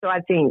 So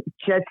I think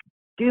just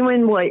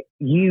doing what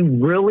you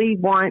really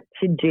want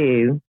to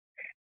do,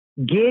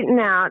 getting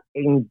out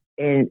and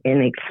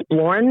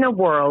exploring the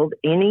world,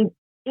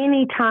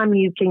 anytime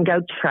you can go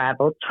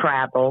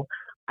travel,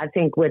 I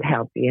think would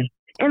help you,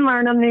 and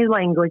learn a new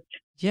language.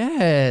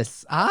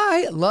 Yes,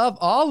 I love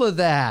all of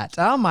that.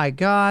 Oh my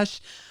gosh.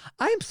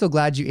 I am so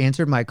glad you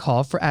answered my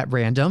call at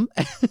random.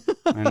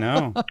 I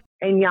know.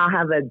 And y'all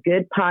have a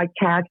good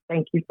podcast.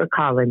 Thank you for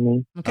calling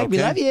me. Okay, we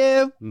love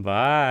you.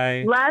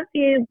 Bye. Love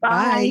you.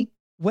 Bye.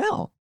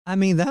 Well,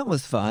 that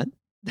was fun.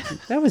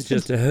 That was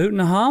just a hoot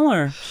and a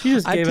holler. She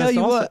just gave us I tell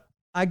you all what,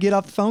 I get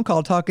off the phone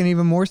call talking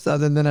even more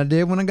Southern than I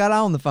did when I got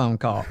on the phone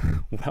call.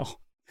 Well,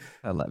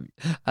 I love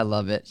you. I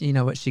love it. You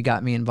know what? She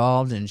got me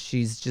involved, and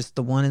she's just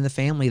the one in the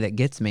family that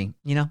gets me.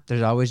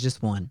 There's always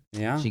just one.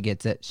 yeah. She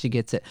gets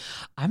it.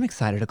 I'm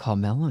excited to call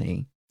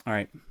Melanie. All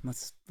right.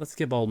 Let's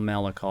give old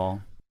Mel a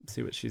call.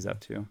 See what she's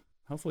up to.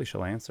 Hopefully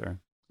she'll answer.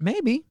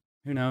 Maybe.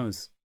 Who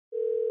knows?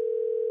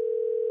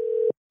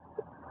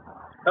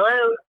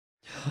 Hello.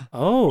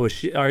 Oh,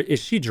 is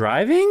she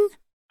driving?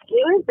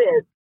 Who is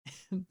this?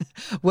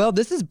 Well,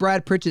 this is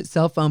Brad Pritchett's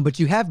cell phone, but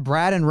you have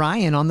Brad and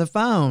Ryan on the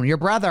phone, your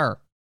brother.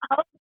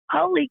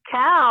 Holy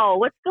cow.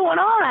 What's going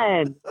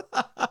on?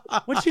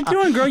 What you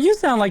doing, girl? You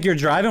sound like you're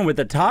driving with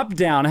the top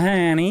down,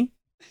 honey.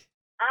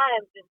 I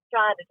am just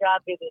trying to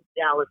drive through this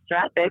Dallas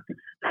traffic.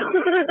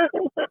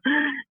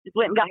 Just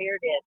went and got hair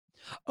did.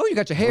 Oh, you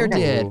got your hair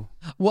did.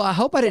 Well, I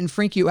hope I didn't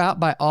freak you out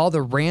by all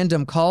the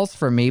random calls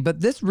from me,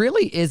 but this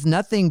really is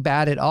nothing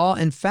bad at all.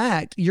 In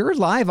fact, you're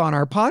live on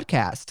our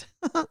podcast.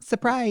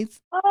 Surprise.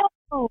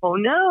 Oh,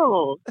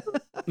 no.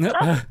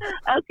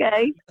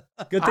 Okay.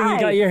 Good thing you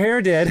got your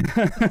hair did.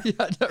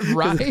 Yeah,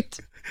 right?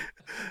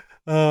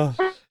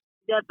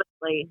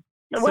 Definitely.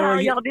 So how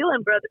are y'all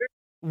doing, brother?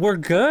 We're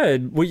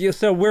good.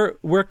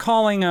 We're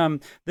calling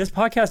this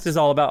podcast is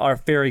all about our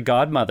fairy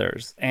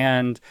godmothers,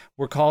 and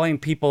we're calling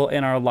people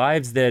in our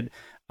lives that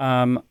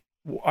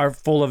are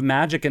full of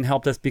magic and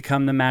helped us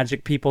become the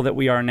magic people that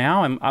we are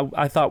now. And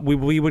I thought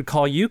we would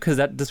call you because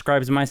that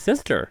describes my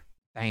sister.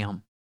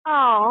 Bam.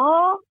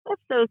 Oh,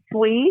 that's so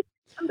sweet.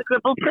 I'm the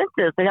crippled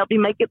princess to help you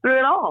make it through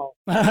it all.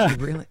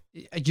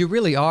 You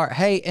really are.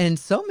 Hey, in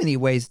so many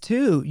ways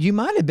too, you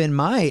might have been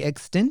my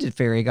extended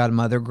fairy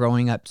godmother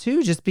growing up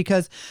too, just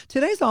because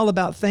today's all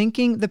about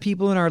thanking the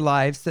people in our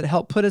lives that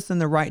help put us in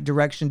the right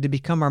direction to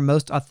become our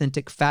most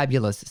authentic,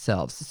 fabulous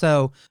selves.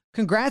 So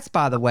congrats,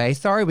 by the way.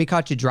 Sorry we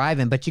caught you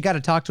driving, but you got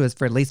to talk to us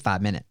for at least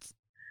 5 minutes.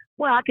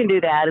 Well, I can do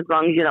that as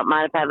long as you don't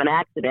mind if I have an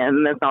accident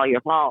and that's all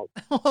your fault.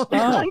 Oh,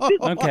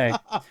 okay.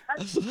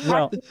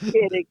 Well, I'm just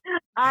kidding.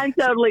 I'm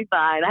totally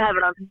fine. I have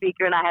it on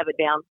speaker and I have it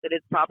down so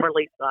it's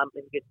properly, so I'm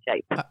in good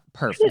shape.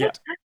 Perfect.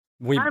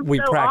 Yeah. I'm we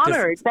so practice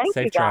honored. Thank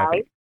safe you, guys.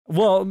 driving.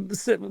 Well,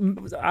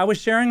 I was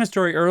sharing a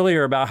story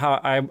earlier about how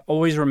I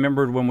always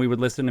remembered when we would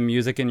listen to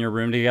music in your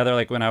room together,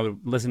 like when I would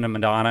listen to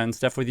Madonna and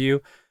stuff with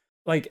you.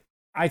 Like,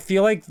 I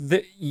feel like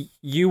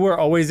you were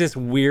always this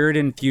weird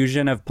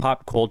infusion of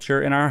pop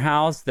culture in our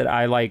house that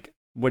I like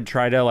would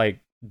try to like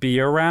be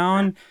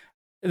around.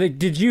 Like,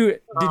 did you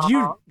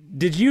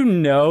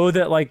know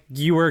that like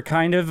you were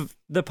kind of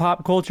the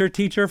pop culture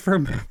teacher for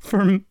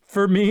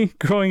me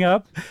growing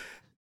up?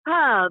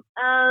 I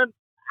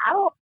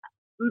don't,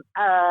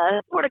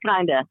 sort of,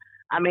 kind of.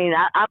 I mean,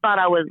 I thought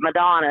I was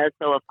Madonna,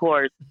 so of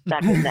course,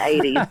 back in the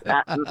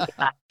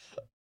 80s,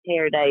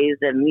 hair days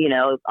and, you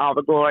know, all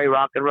the glory,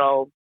 rock and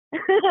roll.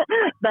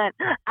 But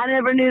I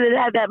never knew that it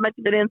had that much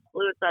of an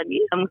influence on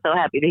you. I'm so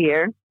happy to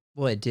hear.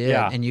 Well, it did.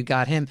 Yeah. And you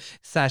got him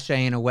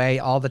sashaying away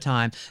all the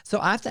time. So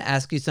I have to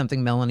ask you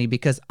something, Melanie,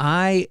 because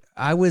I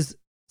was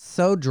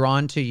so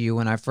drawn to you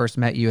when I first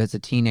met you as a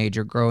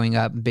teenager growing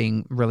up,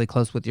 being really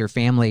close with your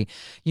family.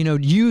 You know,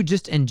 you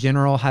just in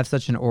general have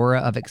such an aura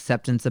of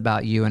acceptance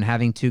about you, and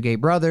having 2 gay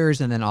brothers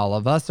and then all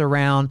of us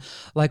around.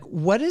 Like,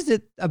 what is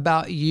it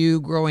about you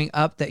growing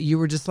up that you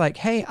were just like,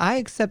 hey, I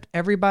accept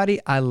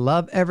everybody. I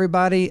love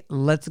everybody.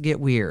 Let's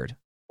get weird.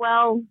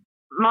 Well,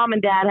 mom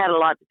and dad had a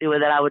lot to do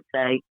with it, I would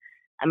say.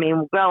 I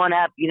mean, growing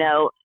up, you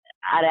know,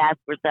 I'd ask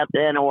for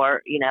something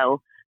or, you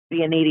know,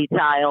 be a needy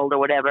child or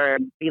whatever,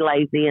 be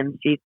lazy, and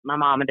my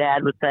mom and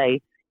dad would say,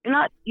 "You're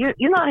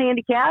not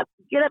handicapped.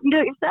 Get up and do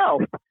it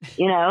yourself."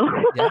 You know.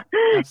 Yeah,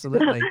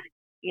 absolutely.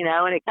 You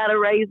know, and it kind of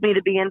raised me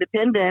to be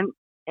independent.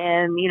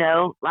 And you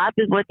know, life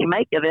is what you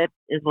make of it,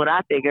 is what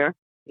I figure.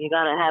 You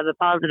gotta have a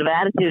positive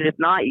attitude. If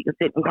not, you can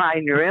sit and cry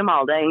in your room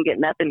all day and get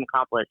nothing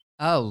accomplished.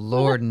 Oh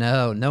Lord,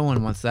 no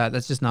one wants that.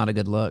 That's just not a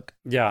good look.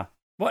 Yeah.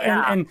 Well,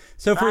 Yeah. and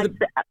so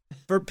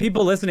for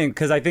people listening,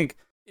 because I think,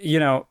 you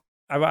know,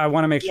 I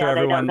want to make sure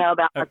everyone. They don't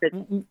know about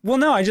it. Well,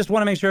 no, I just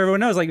want to make sure everyone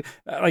knows. Like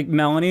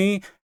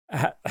Melanie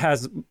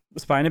has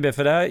spina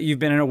bifida. You've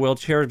been in a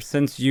wheelchair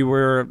since you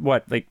were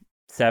what, like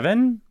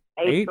 7,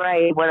 8? 8th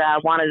grade, when I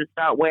wanted to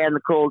start wearing the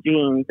cool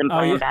jeans and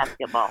playing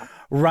basketball.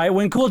 Right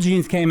when Cool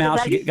Jeans came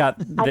out, she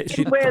got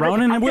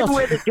thrown in a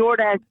wheelchair.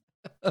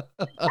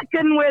 I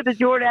couldn't wear the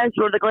Jordache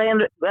or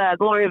the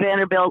Gloria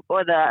Vanderbilt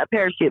or the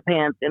parachute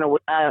pants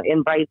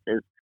in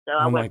braces. So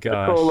I went to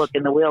the cool look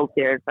in the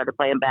wheelchair and started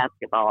playing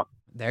basketball.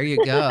 There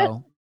you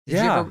go.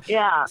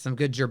 Yeah. Some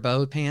good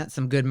Gerbeau pants,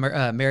 some good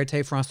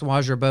Mérite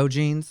François Gerbeau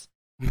jeans.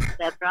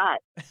 That's right.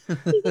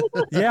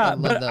 Yeah,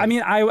 but I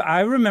mean,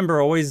 I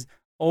remember always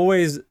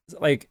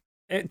like,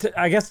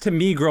 I guess to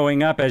me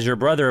growing up as your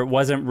brother, it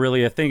wasn't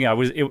really a thing.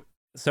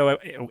 So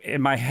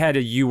in my head,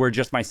 you were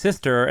just my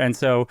sister. And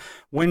so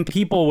when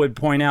people would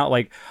point out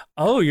like,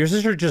 oh, your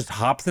sister just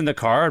hops in the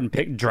car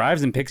and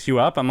drives and picks you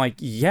up, I'm like,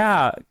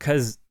 yeah,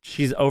 because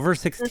she's over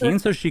 16,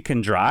 so she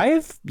can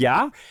drive.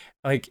 Yeah.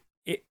 Like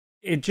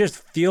it just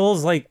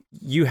feels like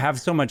you have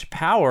so much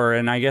power.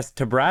 And I guess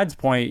to Brad's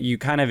point, you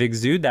kind of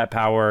exude that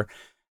power.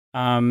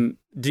 Do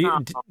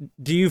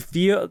you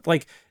feel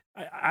like,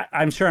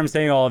 I'm sure I'm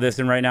saying all of this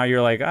and right now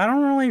you're like, I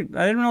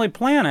didn't really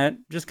plan it.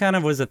 Just kind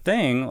of was a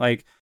thing.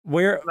 Like,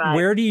 where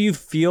do you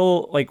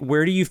feel like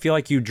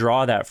you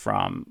draw that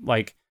from?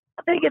 Like,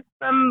 I think it's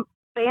from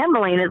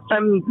family and it's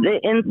from the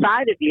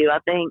inside of you. I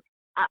think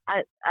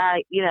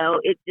I you know,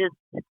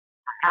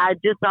 I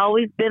just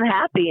always been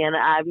happy, and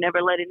I've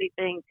never let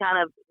anything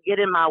kind of get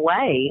in my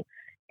way.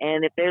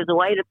 And if there's a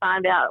way to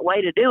find out a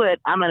way to do it,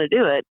 I'm going to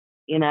do it.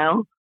 You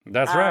know.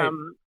 That's right.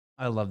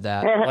 I love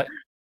that.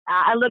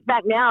 I look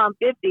back now. I'm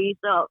 50,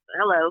 so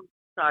hello.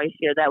 Sorry to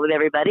share that with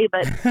everybody,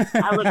 but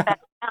I look back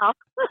now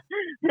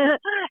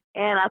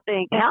and I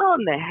think, how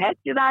in the heck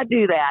did I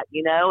do that?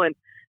 You know, and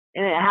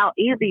how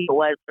easy it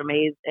was for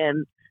me,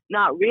 and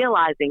not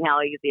realizing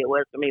how easy it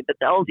was for me. But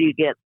the older you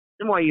get,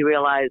 the more you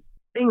realize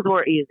things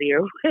were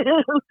easier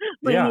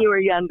when you were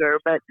younger.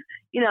 But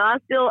you know, I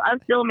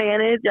still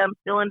manage. I'm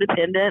still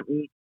independent,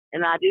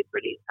 and I do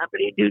pretty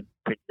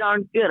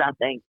darn good, I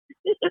think.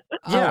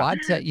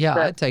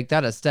 I'd take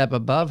that a step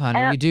above,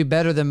 honey. You do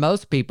better than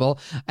most people.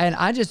 And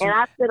I said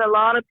a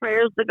lot of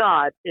prayers to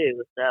God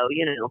too. So,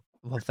 you know.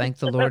 Well, thank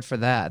the Lord for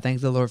that.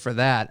 Thank the Lord for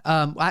that.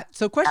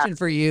 So question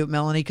for you,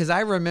 Melanie, because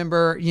I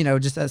remember, you know,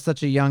 just at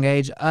such a young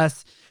age,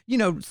 us,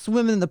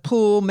 swimming in the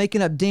pool,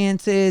 making up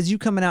dances, you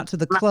coming out to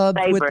the club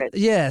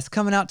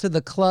coming out to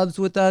the clubs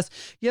with us.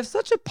 You have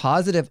such a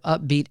positive,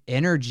 upbeat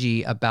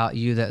energy about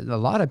you that a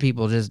lot of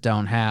people just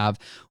don't have.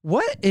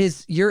 What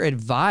is your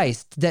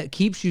advice that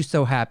keeps you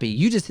so happy?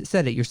 You just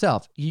said it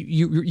yourself.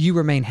 You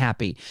remain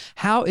happy.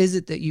 How is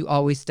it that you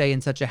always stay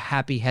in such a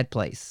happy head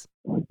place?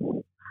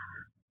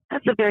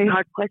 That's a very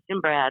hard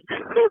question, Brad.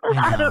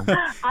 I don't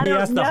He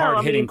asked the know.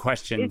 hard-hitting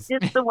questions.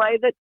 It's just the way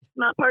that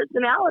my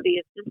personality.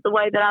 It's just the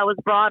way that I was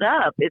brought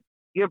up. It's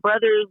your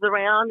brothers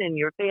around and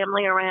your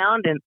family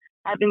around and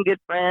having good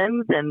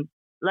friends. And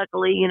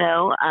luckily,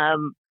 I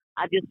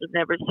just was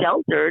never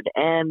sheltered,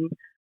 and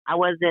I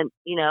wasn't,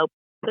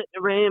 put in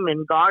a room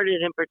and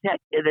guarded and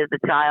protected as a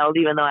child,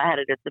 even though I had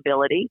a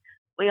disability.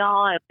 We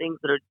all have things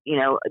that are,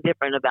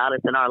 different about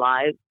us in our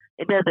lives.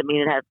 It doesn't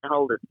mean it has to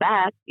hold us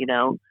back, you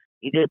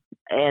just,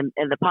 and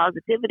the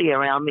positivity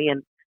around me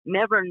and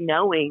never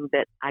knowing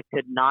that I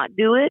could not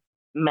do it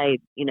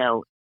made,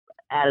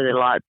 added a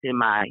lot to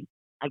my,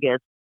 I guess,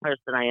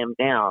 person I am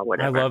now or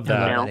whatever. I love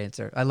that.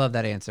 Answer. I love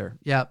that answer.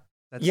 Yep.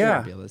 That's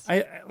fabulous.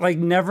 I like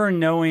never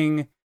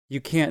knowing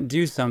you can't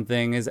do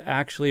something is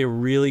actually a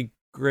really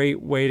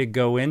great way to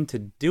go into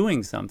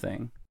doing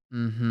something.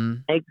 Mm-hmm.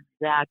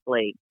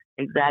 Exactly.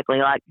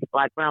 Like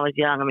when I was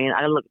young,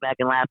 I look back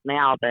and laugh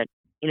now, but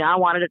I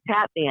wanted to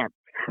tap dance.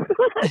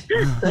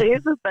 So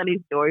here's a funny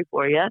story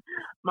for you.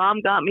 Mom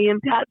got me in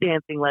tap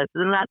dancing lessons,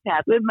 and I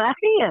tapped with my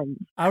hands.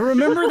 I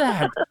remember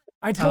that.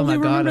 I totally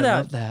remember that. I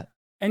love that.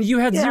 And you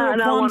had zero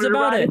qualms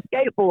about it. A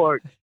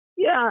skateboard.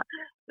 Yeah.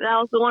 And I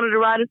also wanted to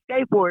ride a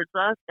skateboard, so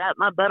I sat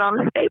my butt on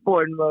a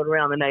skateboard and rode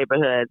around the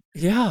neighborhood.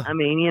 Yeah. Oh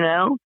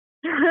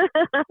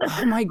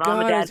my God. Mom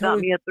and Dad got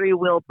me a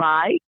 3-wheel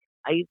bike.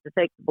 I used to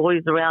take the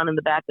boys around in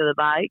the back of the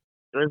bike.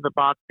 It was the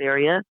box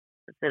area.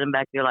 Sit them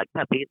back there like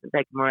puppies and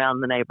take them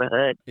around the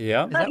neighborhood.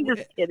 Yeah.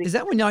 Is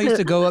that when y'all used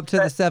to go up to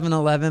the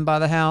 7-Eleven by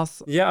the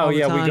house? Yeah. We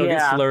go get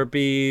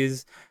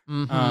Slurpees.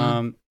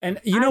 Mm-hmm.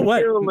 And you know what?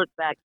 I still look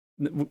back.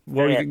 You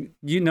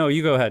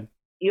go ahead.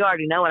 You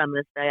already know what I'm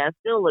going to say. I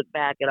still look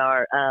back at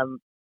our,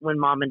 when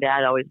Mom and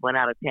Dad always went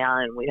out of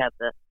town and we'd have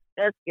the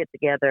best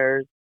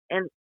get-togethers.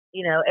 And,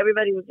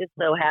 everybody was just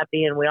so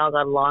happy and we all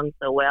got along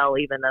so well,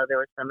 even though there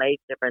was some age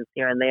difference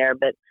here and there.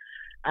 But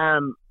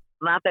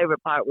my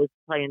favorite part was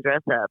playing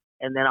dress up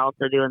and then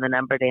also doing the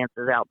number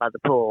dances out by the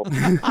pool.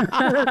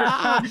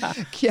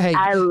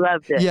 I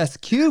loved it. Yes,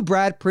 cue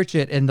Brad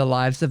Pritchett in The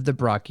Lives of the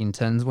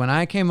Brockingtons. When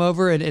I came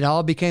over, it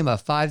all became a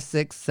 5,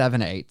 6,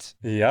 7, 8.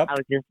 Yep. I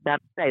was just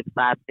about to say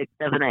 5, 6,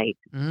 7, 8.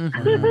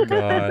 Mm-hmm. Oh,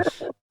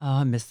 gosh. Oh,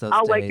 I miss those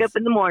I'll days. wake up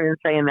in the morning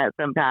saying that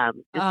sometimes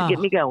just to get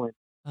me going.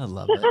 I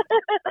love it.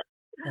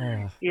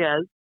 Yes.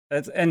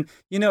 That's the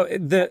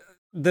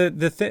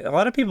thing, a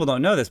lot of people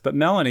don't know this, but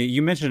Melanie,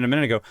 you mentioned a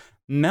minute ago,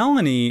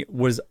 Melanie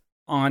was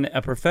on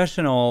a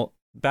professional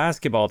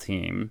basketball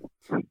team.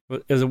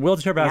 It was a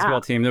wheelchair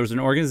basketball team. There was an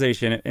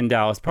organization in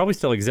Dallas, probably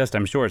still exists.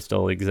 I'm sure it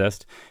still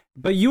exists.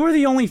 But you were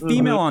the only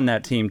female on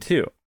that team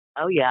too.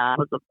 Oh yeah, I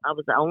was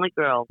the only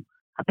girl.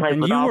 I played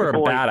and with you all were the a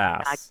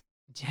boys.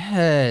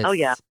 Yes. Oh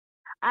yeah,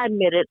 I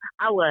admit it.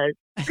 I was.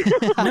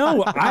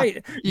 No,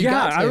 I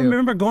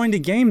remember going to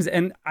games,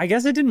 and I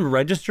guess it didn't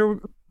register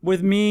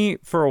with me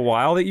for a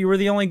while that you were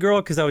the only girl,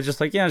 because I was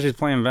just like, yeah, she's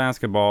playing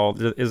basketball.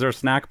 Is there a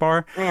snack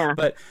bar? Yeah.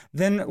 But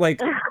then,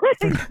 like,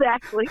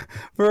 exactly.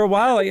 For a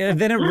while,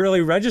 then it really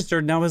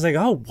registered, and I was like,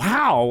 oh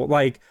wow,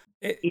 like,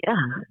 We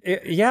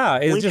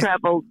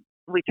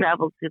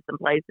traveled to some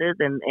places,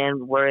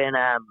 and we're in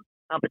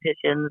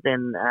competitions,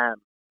 and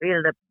we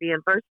ended up being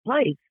first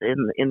place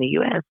in the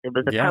U.S. It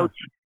was a coach,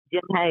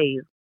 Jim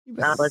Hayes.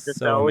 God bless his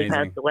soul. He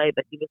passed away,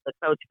 but he was the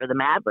coach for the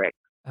Mavericks.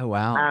 Oh,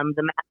 wow.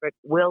 The Maverick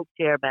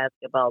wheelchair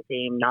basketball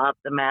team, not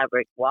the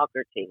Maverick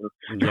Walker team.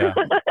 Yeah.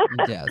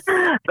 Yes.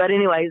 But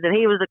anyways, and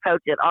he was a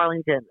coach at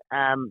Arlington,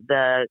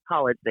 the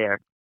college there.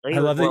 So I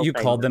love that you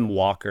called them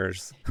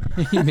walkers.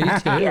 Me too.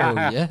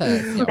 Yeah.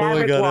 Yes. Oh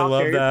my God, I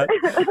love that.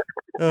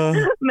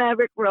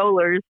 Maverick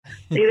rollers.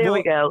 See, there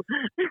we go.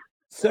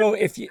 So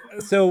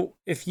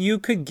if you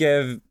could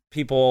give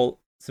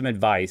people some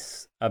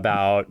advice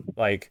about,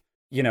 like,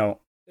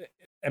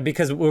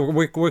 because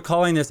we're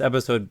calling this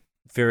episode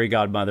Fairy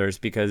Godmothers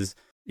because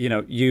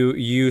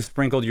you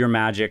sprinkled your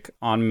magic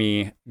on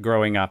me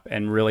growing up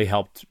and really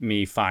helped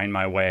me find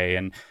my way.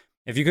 And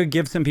if you could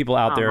give some people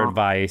out there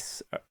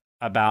advice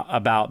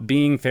about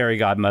being fairy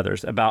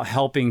godmothers, about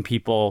helping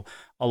people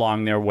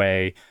along their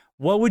way,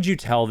 what would you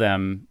tell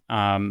them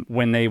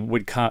when they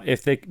would come,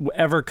 if they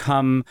ever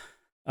come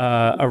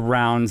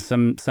around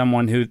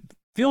someone who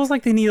feels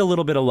like they need a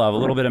little bit of love, a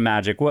little bit of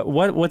magic?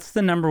 What's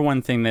the number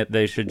one thing that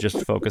they should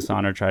just focus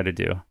on or try to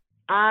do?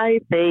 I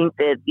think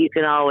that you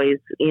can always,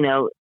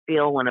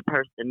 feel when a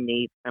person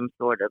needs some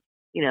sort of,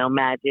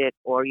 magic,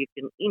 or you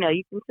can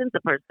sense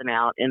a person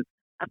out. And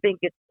I think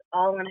it's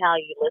all in how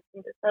you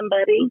listen to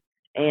somebody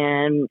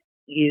and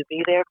you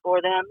be there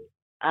for them.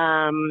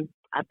 I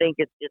think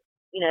it's just,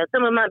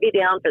 someone might be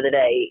down for the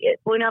day.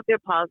 Point out their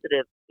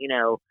positive,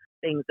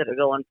 things that are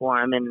going for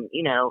them, and,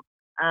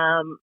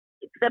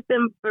 accept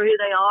them for who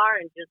they are,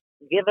 and just,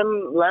 give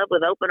them love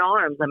with open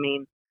arms. I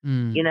mean,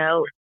 you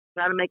know,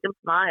 try to make them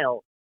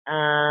smile.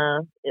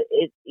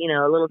 You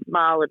know, a little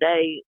smile a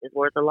day is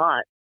worth a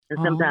lot. And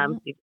sometimes,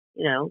 you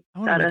know, I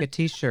want to make a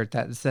T-shirt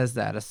that says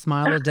that. A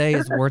smile a day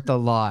is worth a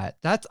lot.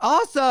 That's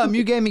awesome.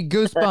 You gave me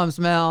goosebumps,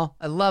 Mel.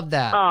 I love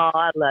that. Oh,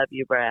 I love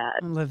you, Brad.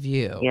 I love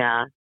you.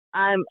 Yeah.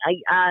 I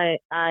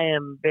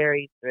am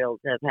very thrilled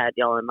to have had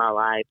y'all in my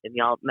life, and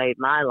y'all made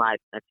my life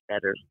much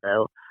better.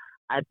 So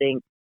I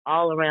think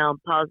all around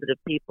positive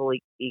people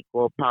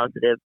equal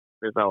positive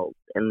results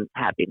and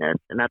happiness.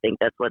 And I think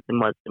that's what's the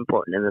most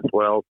important in this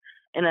world,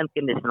 and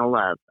unconditional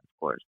love, of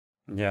course.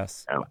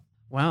 Yes. So.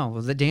 Wow.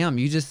 Well, damn,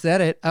 you just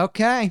said it.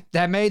 Okay.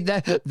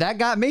 That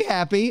got me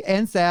happy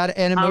and sad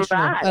and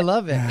emotional. Right. I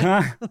love it.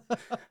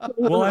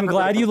 Well, I'm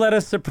glad you let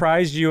us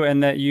surprise you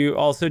and that you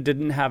also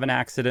didn't have an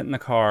accident in the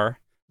car.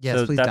 Yes,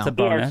 so please that's don't. a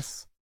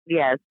bonus.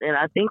 Yes, and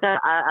I think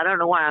I don't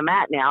know where I'm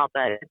at now,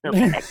 but it's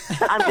okay.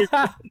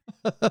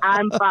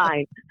 I'm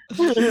fine.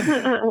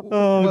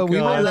 Oh, we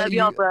I will love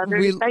y'all,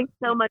 brothers. Thanks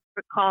so much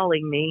for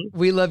calling me.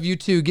 We love you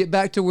too. Get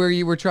back to where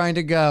you were trying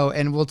to go,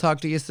 and we'll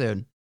talk to you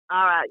soon.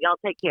 All right, y'all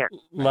take care.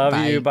 Love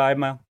Bye. you. Bye,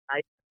 Mel.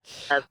 Bye.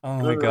 Oh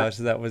my gosh,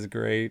 that was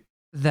great.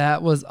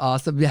 That was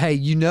awesome. Hey,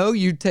 you know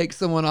you take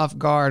someone off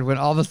guard when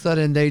all of a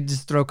sudden they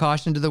just throw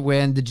caution to the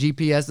wind. The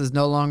GPS is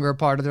no longer a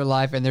part of their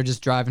life, and they're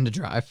just driving to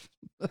drive.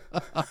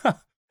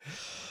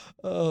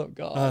 Oh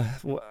God.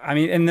 I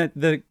mean, and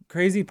the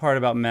crazy part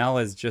about Mel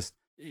is just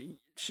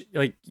she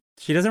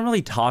doesn't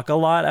really talk a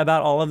lot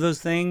about all of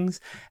those things,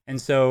 and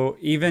so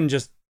even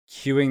just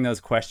cueing those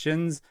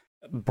questions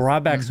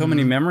brought back so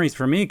many memories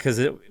for me because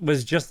it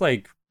was just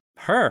like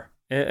her.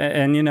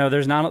 And you know,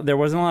 there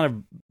wasn't a lot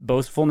of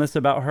boastfulness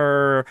about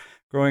her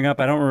growing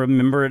up. I don't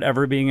remember it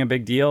ever being a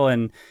big deal.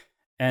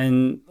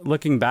 And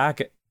looking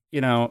back, you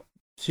know,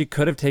 she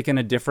could have taken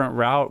a different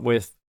route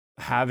with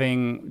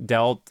having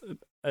dealt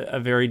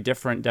a very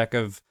different deck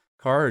of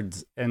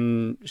cards,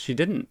 and she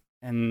didn't.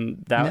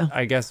 And that,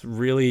 I guess,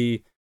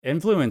 really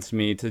influenced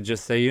me to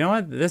just say, you know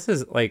what, this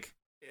is like,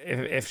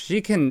 if she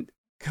can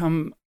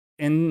come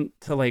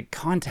into like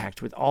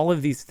contact with all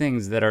of these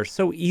things that are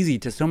so easy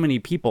to so many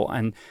people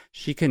and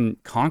she can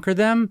conquer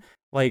them,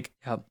 like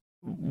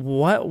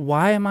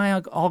why am I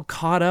all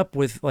caught up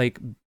with like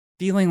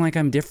feeling like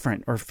I'm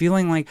different or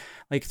feeling like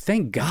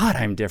thank God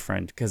I'm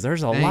different, because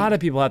there's a lot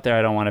of people out there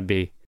I don't want to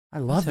be. I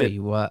love it. Tell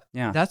you what,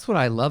 that's what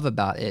I love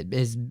about it,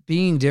 is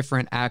being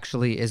different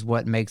actually is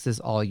what makes us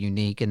all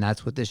unique. And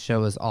that's what this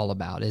show is all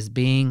about, is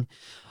being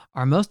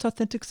our most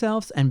authentic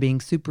selves and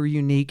being super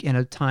unique in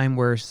a time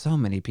where so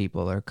many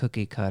people are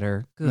cookie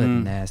cutter.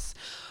 Goodness.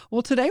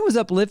 Well, today was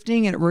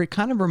uplifting, and it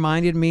kind of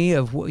reminded me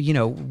of, you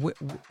know,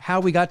 how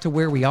we got to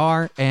where we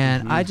are.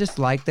 And I just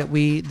like that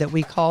we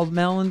called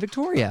Mel and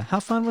Victoria.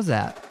 How fun was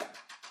that?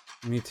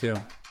 Me too.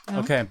 Yeah.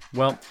 Okay.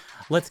 Well,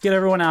 let's get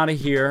everyone out of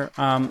here.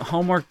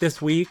 Homework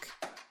this week.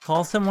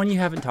 Call someone you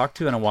haven't talked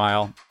to in a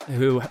while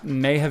who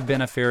may have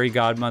been a fairy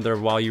godmother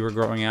while you were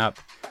growing up,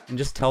 and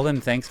just tell them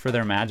thanks for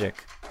their magic.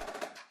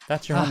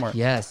 That's your homework.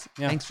 Yes.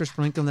 Yeah. Thanks for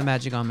sprinkling the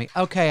magic on me.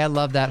 Okay, I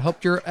love that.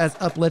 Hope you're as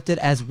uplifted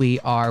as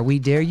we are. We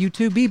dare you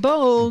to be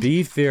bold.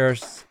 Be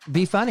fierce.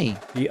 Be funny.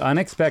 Be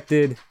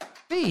unexpected.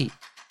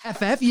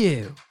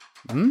 BFFU.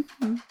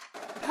 Mm-hmm.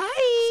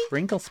 Bye.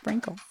 Sprinkle,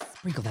 sprinkle.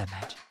 Sprinkle that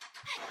magic.